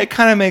 Interesting. Okay. It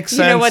kind of makes sense.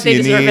 You know what? They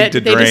deserve need it.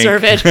 to They drink.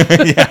 deserve it.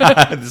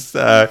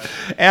 Yeah.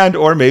 And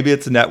or maybe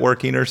it's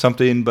networking or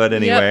something. But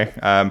anyway,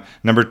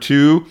 number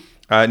 2,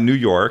 New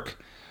York.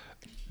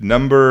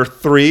 Number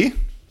 3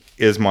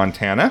 is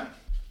Montana.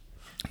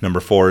 Number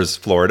 4 is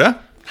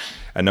Florida.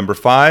 And number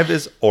 5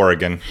 is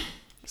Oregon.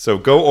 So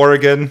go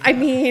Oregon. I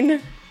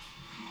mean...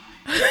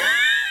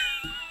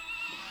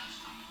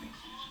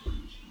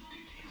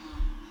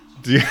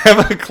 Do you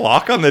have a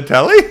clock on the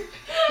telly?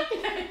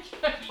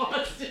 I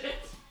paused it.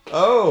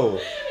 Oh.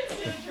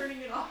 Instead of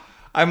turning it off.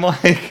 I'm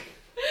like...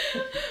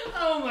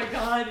 Oh my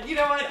god. You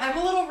know what? I'm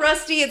a little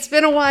rusty. It's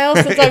been a while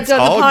since I've It's done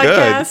the all good.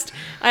 podcast.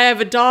 I have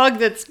a dog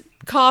that's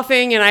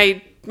coughing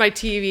and my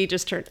TV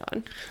just turned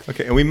on.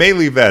 Okay, and we may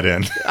leave that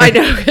in. I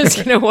know, because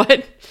you know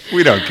what?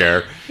 We don't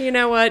care. You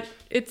know what?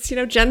 It's,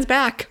 Jen's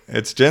back.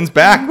 It's Jen's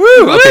back.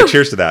 Woo! Okay, Woo!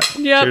 cheers to that.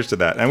 Yep. Cheers to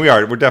that. And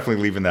we're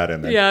definitely leaving that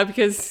in there. Yeah,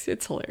 because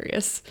it's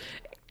hilarious.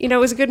 It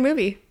was a good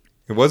movie.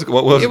 It was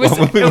what It was-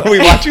 what were we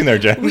watching there,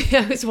 Jen?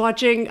 I was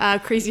watching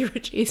Crazy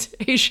Rich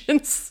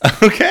Asians.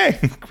 Okay.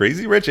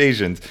 Crazy Rich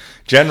Asians.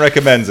 Jen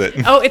recommends it.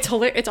 Oh, it's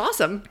hilarious. It's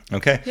awesome.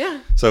 Okay. Yeah.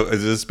 So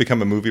has this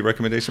become a movie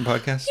recommendation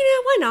podcast?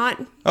 Why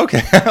not?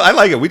 Okay. I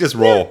like it. We just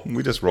roll.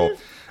 We just roll.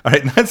 All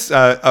right. Let's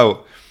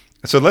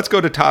so let's go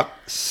to top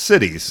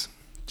cities.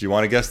 Do you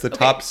want to guess the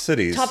top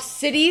cities? Top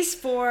cities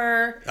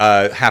for...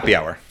 Happy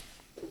hour.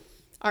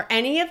 Are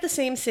any of the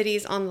same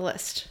cities on the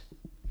list?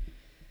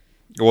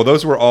 Well,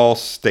 those were all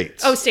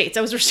states. Oh, states.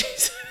 Those were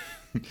states.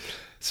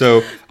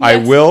 So I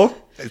Yes. will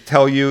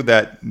tell you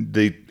that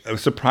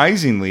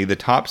surprisingly, the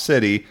top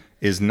city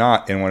is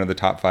not in one of the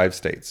top 5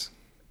 states.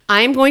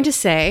 I am going to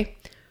say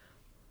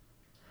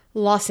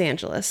Los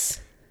Angeles.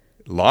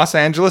 Los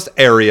Angeles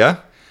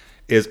area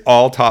is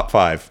all top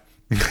 5.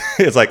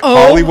 It's like Oh,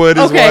 Hollywood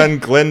is okay. one,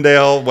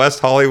 Glendale, West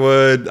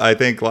Hollywood. I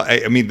think,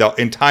 I mean, the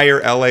entire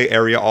LA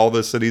area, all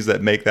the cities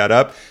that make that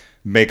up,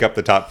 make up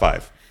the top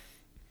 5.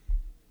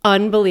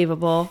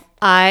 Unbelievable.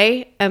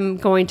 I am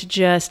going to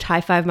just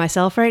high five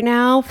myself right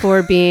now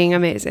for being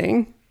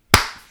amazing.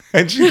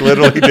 And she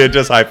literally did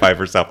just high five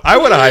herself. I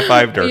would have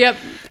high fived her. Yep.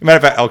 Matter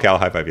of fact, okay, I'll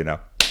high five you now.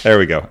 There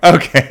we go.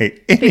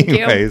 Okay. you.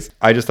 Anyways,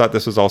 I just thought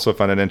this was also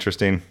fun and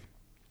interesting.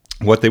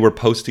 What they were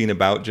posting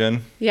about,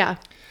 Jen. Yeah.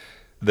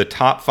 The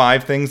top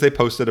 5 things they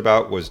posted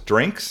about was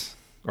drinks,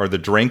 or the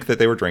drink that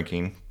they were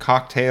drinking,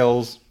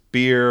 cocktails,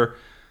 beer,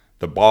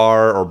 the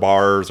bar or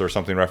bars or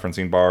something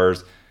referencing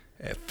bars,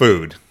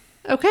 food.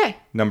 Okay.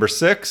 Number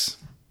 6,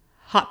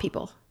 Hot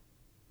people.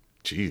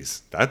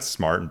 geez, that's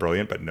smart and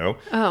brilliant, but no.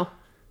 Oh.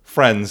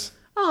 Friends.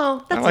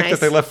 Oh, that's I like nice. that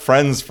they left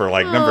friends for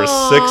like number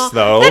Aw, 6,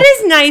 though. That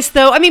is nice,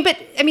 though. I mean,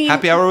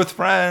 Happy hour with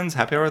friends,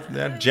 happy hour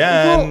with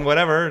Jen, Well-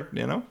 whatever,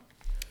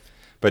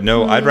 But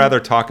no, I'd rather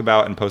talk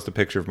about and post a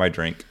picture of my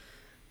drink.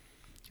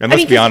 And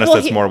let's be honest,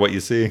 that's more what you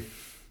see.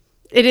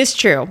 It is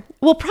true.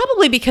 Well,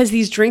 probably because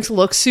these drinks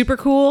look super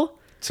cool.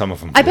 Some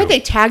of them I do. bet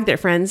they tag their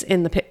friends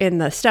in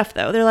the stuff,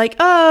 though. They're like,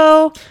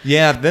 oh,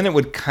 Yeah, then it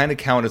would kind of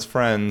count as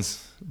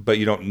friends, but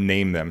you don't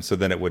name them, so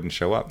then it wouldn't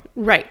show up.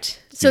 right.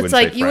 So it's wouldn't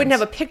like say you wouldn't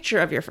friends. have a picture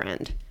of your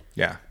friend.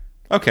 Yeah.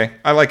 Okay,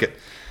 I like it.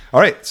 All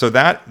right, so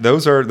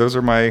those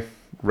are my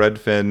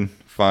Redfin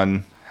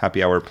fun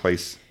happy hour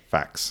place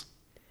facts.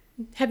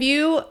 Do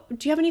you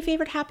have any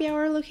favorite happy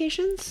hour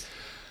locations?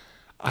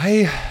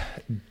 I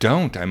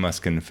don't, I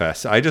must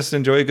confess. I just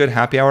enjoy a good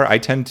happy hour. I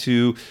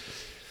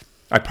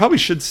probably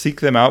should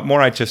seek them out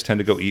more. I just tend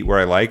to go eat where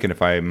I like. And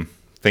if I'm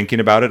thinking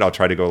about it, I'll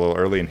try to go a little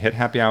early and hit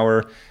happy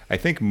hour. I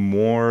think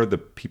more the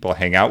people I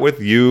hang out with,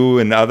 you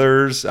and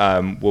others,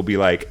 will be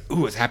like,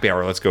 ooh, it's happy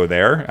hour. Let's go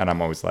there. And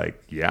I'm always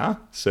like, yeah.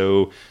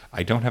 So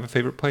I don't have a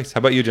favorite place. How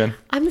about you, Jen?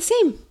 I'm the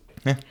same.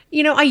 Yeah.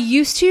 I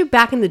used to,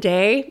 back in the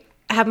day,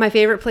 have my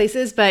favorite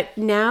places, but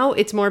now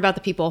it's more about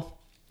the people.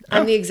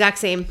 I'm the exact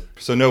same.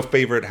 So no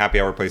favorite happy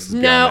hour places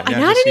No, beyond that. Yeah,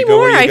 not just you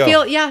go anymore.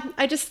 where you go.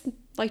 I just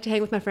like to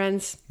hang with my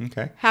friends.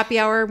 Okay. Happy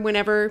hour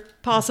whenever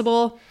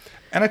possible.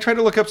 And I try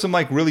to look up some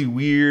like really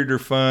weird or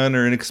fun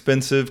or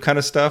inexpensive kind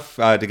of stuff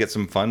to get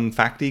some fun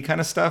facty kind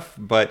of stuff.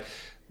 But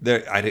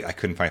I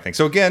couldn't find things.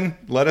 So again,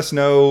 let us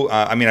know.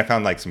 I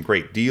found like some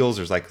great deals.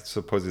 There's like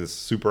supposedly this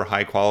super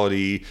high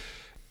quality,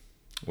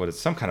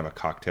 some kind of a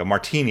cocktail,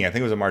 martini. I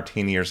think it was a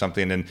martini or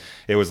something. And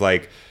it was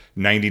like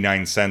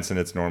 99 cents and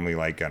it's normally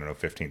like, I don't know,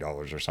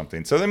 $15 or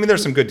something. So,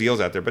 there's some good deals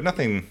out there, but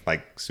nothing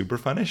like super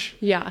funnish.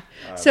 Yeah.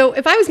 So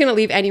if I was going to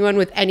leave anyone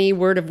with any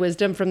word of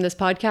wisdom from this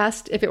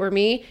podcast, if it were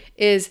me,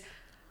 is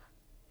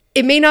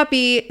it may not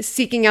be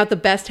seeking out the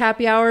best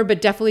happy hour,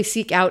 but definitely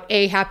seek out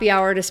a happy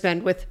hour to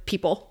spend with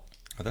people.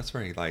 Oh, that's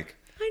very like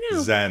I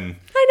know. Zen.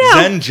 I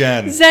know. Zen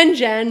Jen. Zen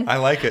Jen. I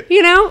like it.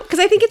 Because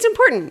I think it's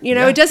important.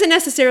 Yeah. It doesn't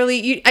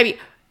necessarily,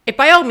 if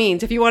by all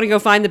means, if you want to go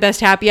find the best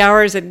happy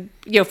hours and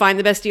find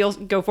the best deals,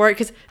 go for it,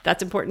 because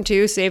that's important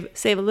too. Save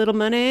a little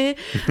money.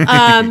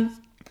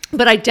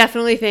 But I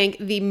definitely think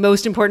the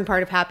most important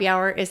part of happy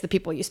hour is the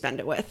people you spend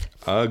it with.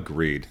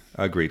 Agreed.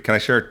 Can I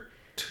share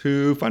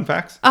 2 fun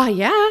facts?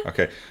 Yeah.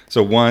 Okay.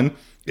 So one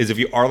is if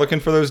you are looking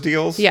for those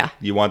deals, Yeah.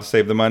 you want to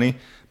save the money.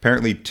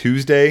 Apparently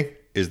Tuesday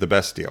is the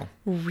best deal.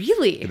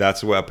 Really?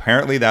 That's what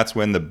apparently that's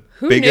when the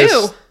Who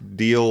biggest knew?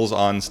 deals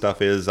on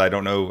stuff is. I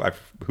don't know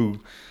who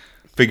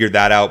figured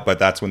that out, but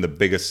that's when the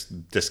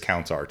biggest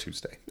discounts are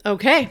Tuesday.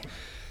 Okay.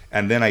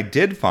 And then I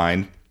did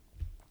find,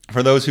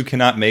 for those who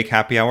cannot make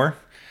happy hour,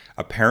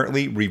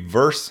 apparently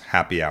reverse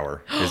happy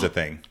hour is a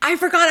thing. I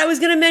forgot I was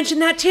going to mention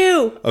that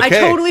too. I Okay.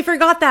 totally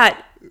forgot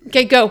that.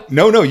 Okay, go.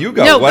 No, you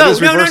go. No, What go. is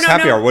No, reverse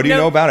happy no, hour? What do you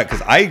no. know about it?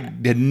 Because I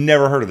had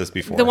never heard of this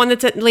before. The one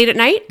that's late at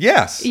night?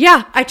 Yes.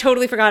 Yeah, I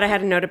totally forgot I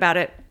had a note about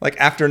it. Like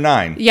after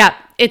 9. Yeah,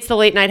 it's the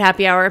late night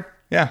happy hour.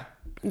 Yeah.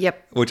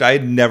 Yep, Which I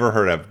had never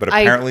heard of, but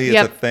apparently it's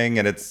yep. a thing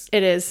and it's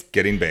it is.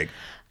 getting big.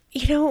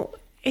 You know,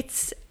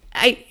 it's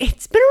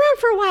been around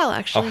for a while,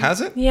 actually. Oh,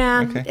 has it?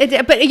 Yeah.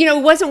 Okay. But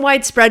it wasn't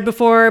widespread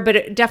before, but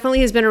it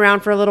definitely has been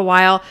around for a little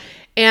while.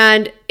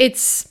 And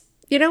it's,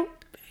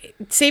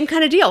 same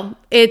kind of deal.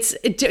 It's,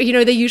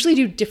 they usually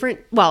do different,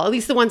 well, at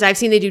least the ones I've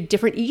seen, they do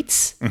different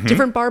eats,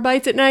 different bar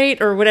bites at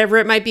night or whatever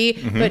it might be.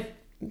 But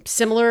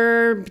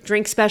similar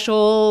drink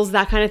specials,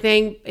 that kind of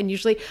thing. And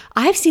usually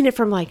I've seen it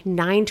from like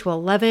 9 to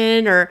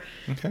 11 or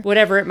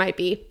whatever it might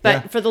be. But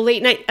Yeah. for the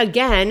late night,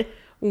 again,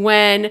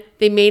 when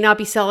they may not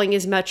be selling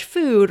as much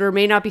food or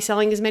may not be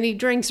selling as many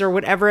drinks or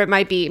whatever it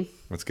might be.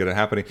 Let's get it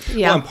happening.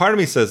 Yeah. Well, and part of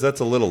me says that's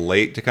a little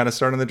late to kind of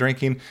start on the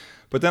drinking.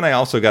 But then I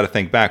also got to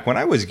think back. When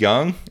I was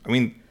young, I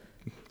mean,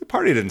 the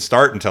party didn't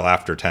start until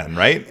after 10,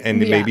 right?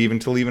 And Yeah. maybe even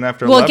till even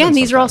after Well, 11 again,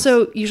 these are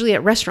sometimes. also usually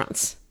at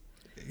restaurants.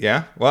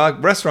 Yeah. Well,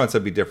 at restaurants,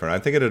 that'd be different. I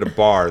think at a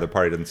bar, the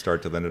party didn't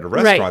start till then. At a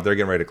restaurant, Right. they're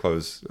getting ready to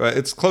close.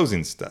 It's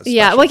closing stuff.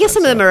 Yeah, well, I guess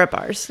some of them are at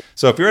bars.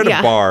 So if you're at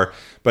Yeah. a bar,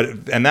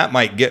 and that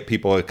might get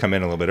people to come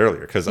in a little bit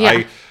earlier. Because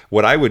Yeah.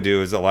 what I would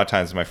do is a lot of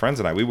times my friends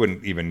and I, we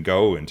wouldn't even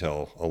go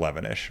until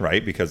 11ish,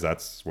 right? Because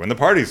that's when the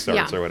party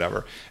starts Yeah. or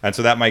whatever. And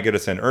so that might get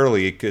us in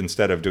early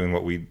instead of doing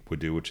what we would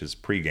do, which is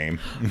pregame,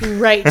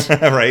 Right,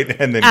 right?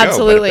 And then go. But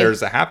Absolutely. if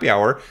there's a happy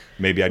hour,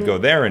 maybe I'd go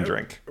there and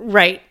drink.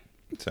 right.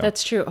 So.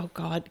 That's true. Oh,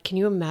 God. Can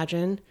you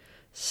imagine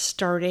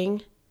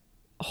starting?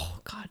 Oh,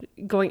 God.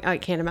 I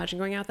can't imagine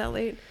going out that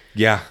late.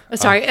 Yeah.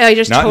 Sorry, I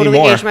just not totally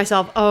anymore. aged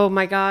myself. Oh,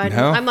 my God.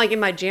 No? I'm like in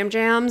my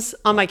jams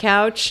on my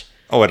couch.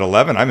 Oh, at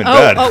 11, I'm in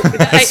bed.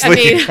 I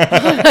mean,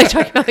 I'm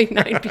talking about like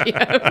 9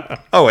 p.m.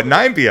 Oh, at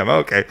 9 p.m.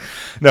 Okay.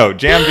 No,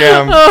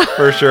 jam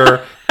for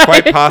sure.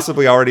 Quite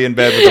possibly already in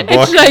bed with a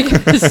book.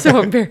 It's like, it's so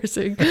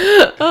embarrassing.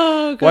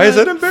 Oh, God. Why is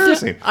it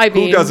embarrassing? I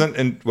mean, who doesn't?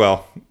 And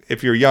well,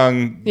 if you're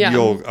young, Yeah.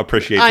 you'll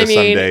appreciate I this mean,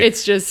 someday.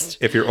 it's just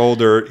If you're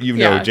older, you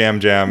know Yeah.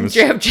 jams. jams.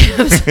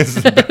 is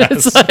the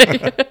best. It's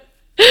like,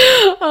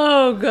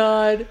 oh,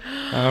 God.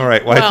 All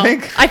right. Well, Well,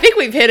 I think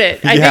we've hit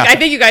it. Yeah. I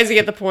think you guys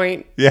get the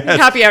point. Yes.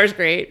 Happy hour's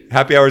great.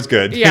 happy hour's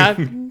good. Yeah.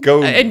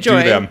 Go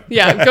Enjoy do them.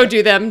 Yeah, go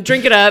do them.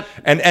 Drink it up.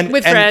 And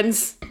with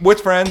friends. With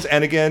friends.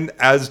 And again,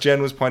 as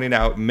Jen was pointing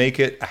out, make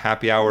it a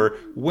happy hour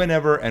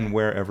whenever and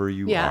wherever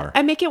you Yeah. are.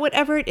 And make it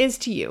whatever it is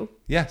to you.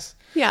 Yes.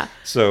 Yeah.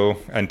 So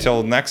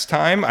until next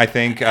time, I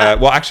think.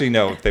 Well, actually,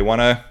 no. If they want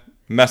to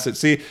message,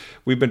 see,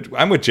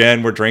 I'm with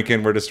Jen. We're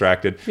drinking. We're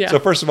distracted. Yeah. So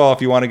first of all,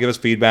 if you want to give us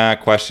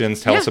feedback, questions,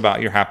 tell us Yeah.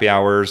 about your happy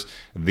hours.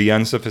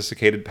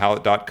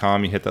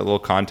 TheUnsophisticatedPalate.com. You hit that little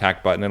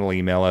contact button. It'll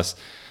email us.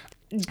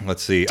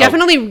 Let's see.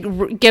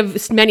 Definitely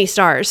give many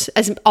stars,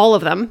 as all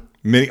of them.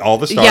 All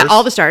the stars. Yeah,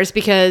 all the stars,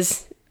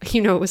 because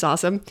it was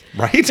awesome.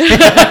 Right.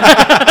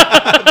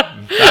 That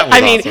was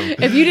I mean,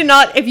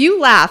 awesome. if you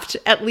laughed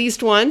at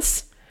least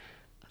once,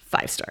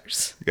 5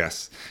 stars.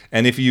 Yes.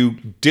 And if you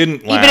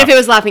didn't laugh, Even if it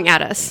was laughing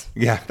at us.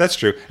 yeah, that's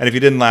true. And if you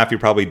didn't laugh, you're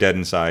probably dead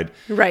inside.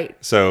 Right.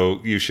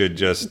 So you should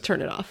just,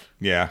 Turn it off.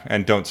 yeah,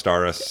 and don't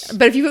star us.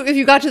 But if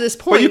you got to this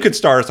point, Well, you could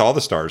star us all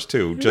the stars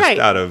too, just Right.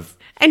 out of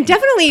and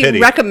definitely pity.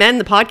 recommend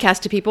the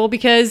podcast to people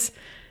because,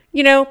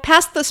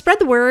 spread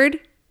the word.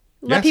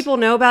 Let Yes. people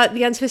know about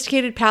the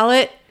Unsophisticated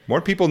Palate. more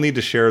people need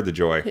to share the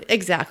joy.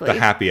 Exactly. The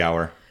happy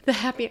hour. The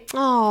happy.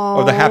 Oh.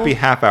 Or the happy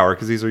half hour,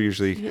 because these are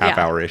usually half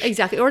hour-ish.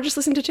 Exactly. Or just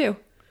listen to 2.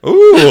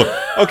 Ooh,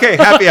 okay,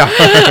 happy hour.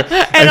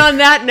 And on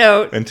that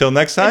note, Until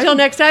next time. until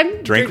next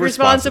time, drink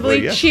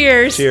responsibly. yes.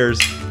 Cheers. Cheers.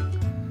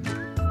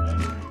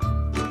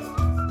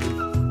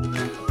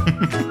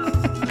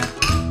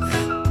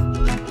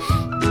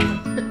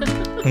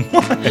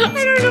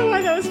 I don't know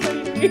why that was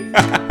funny to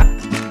me.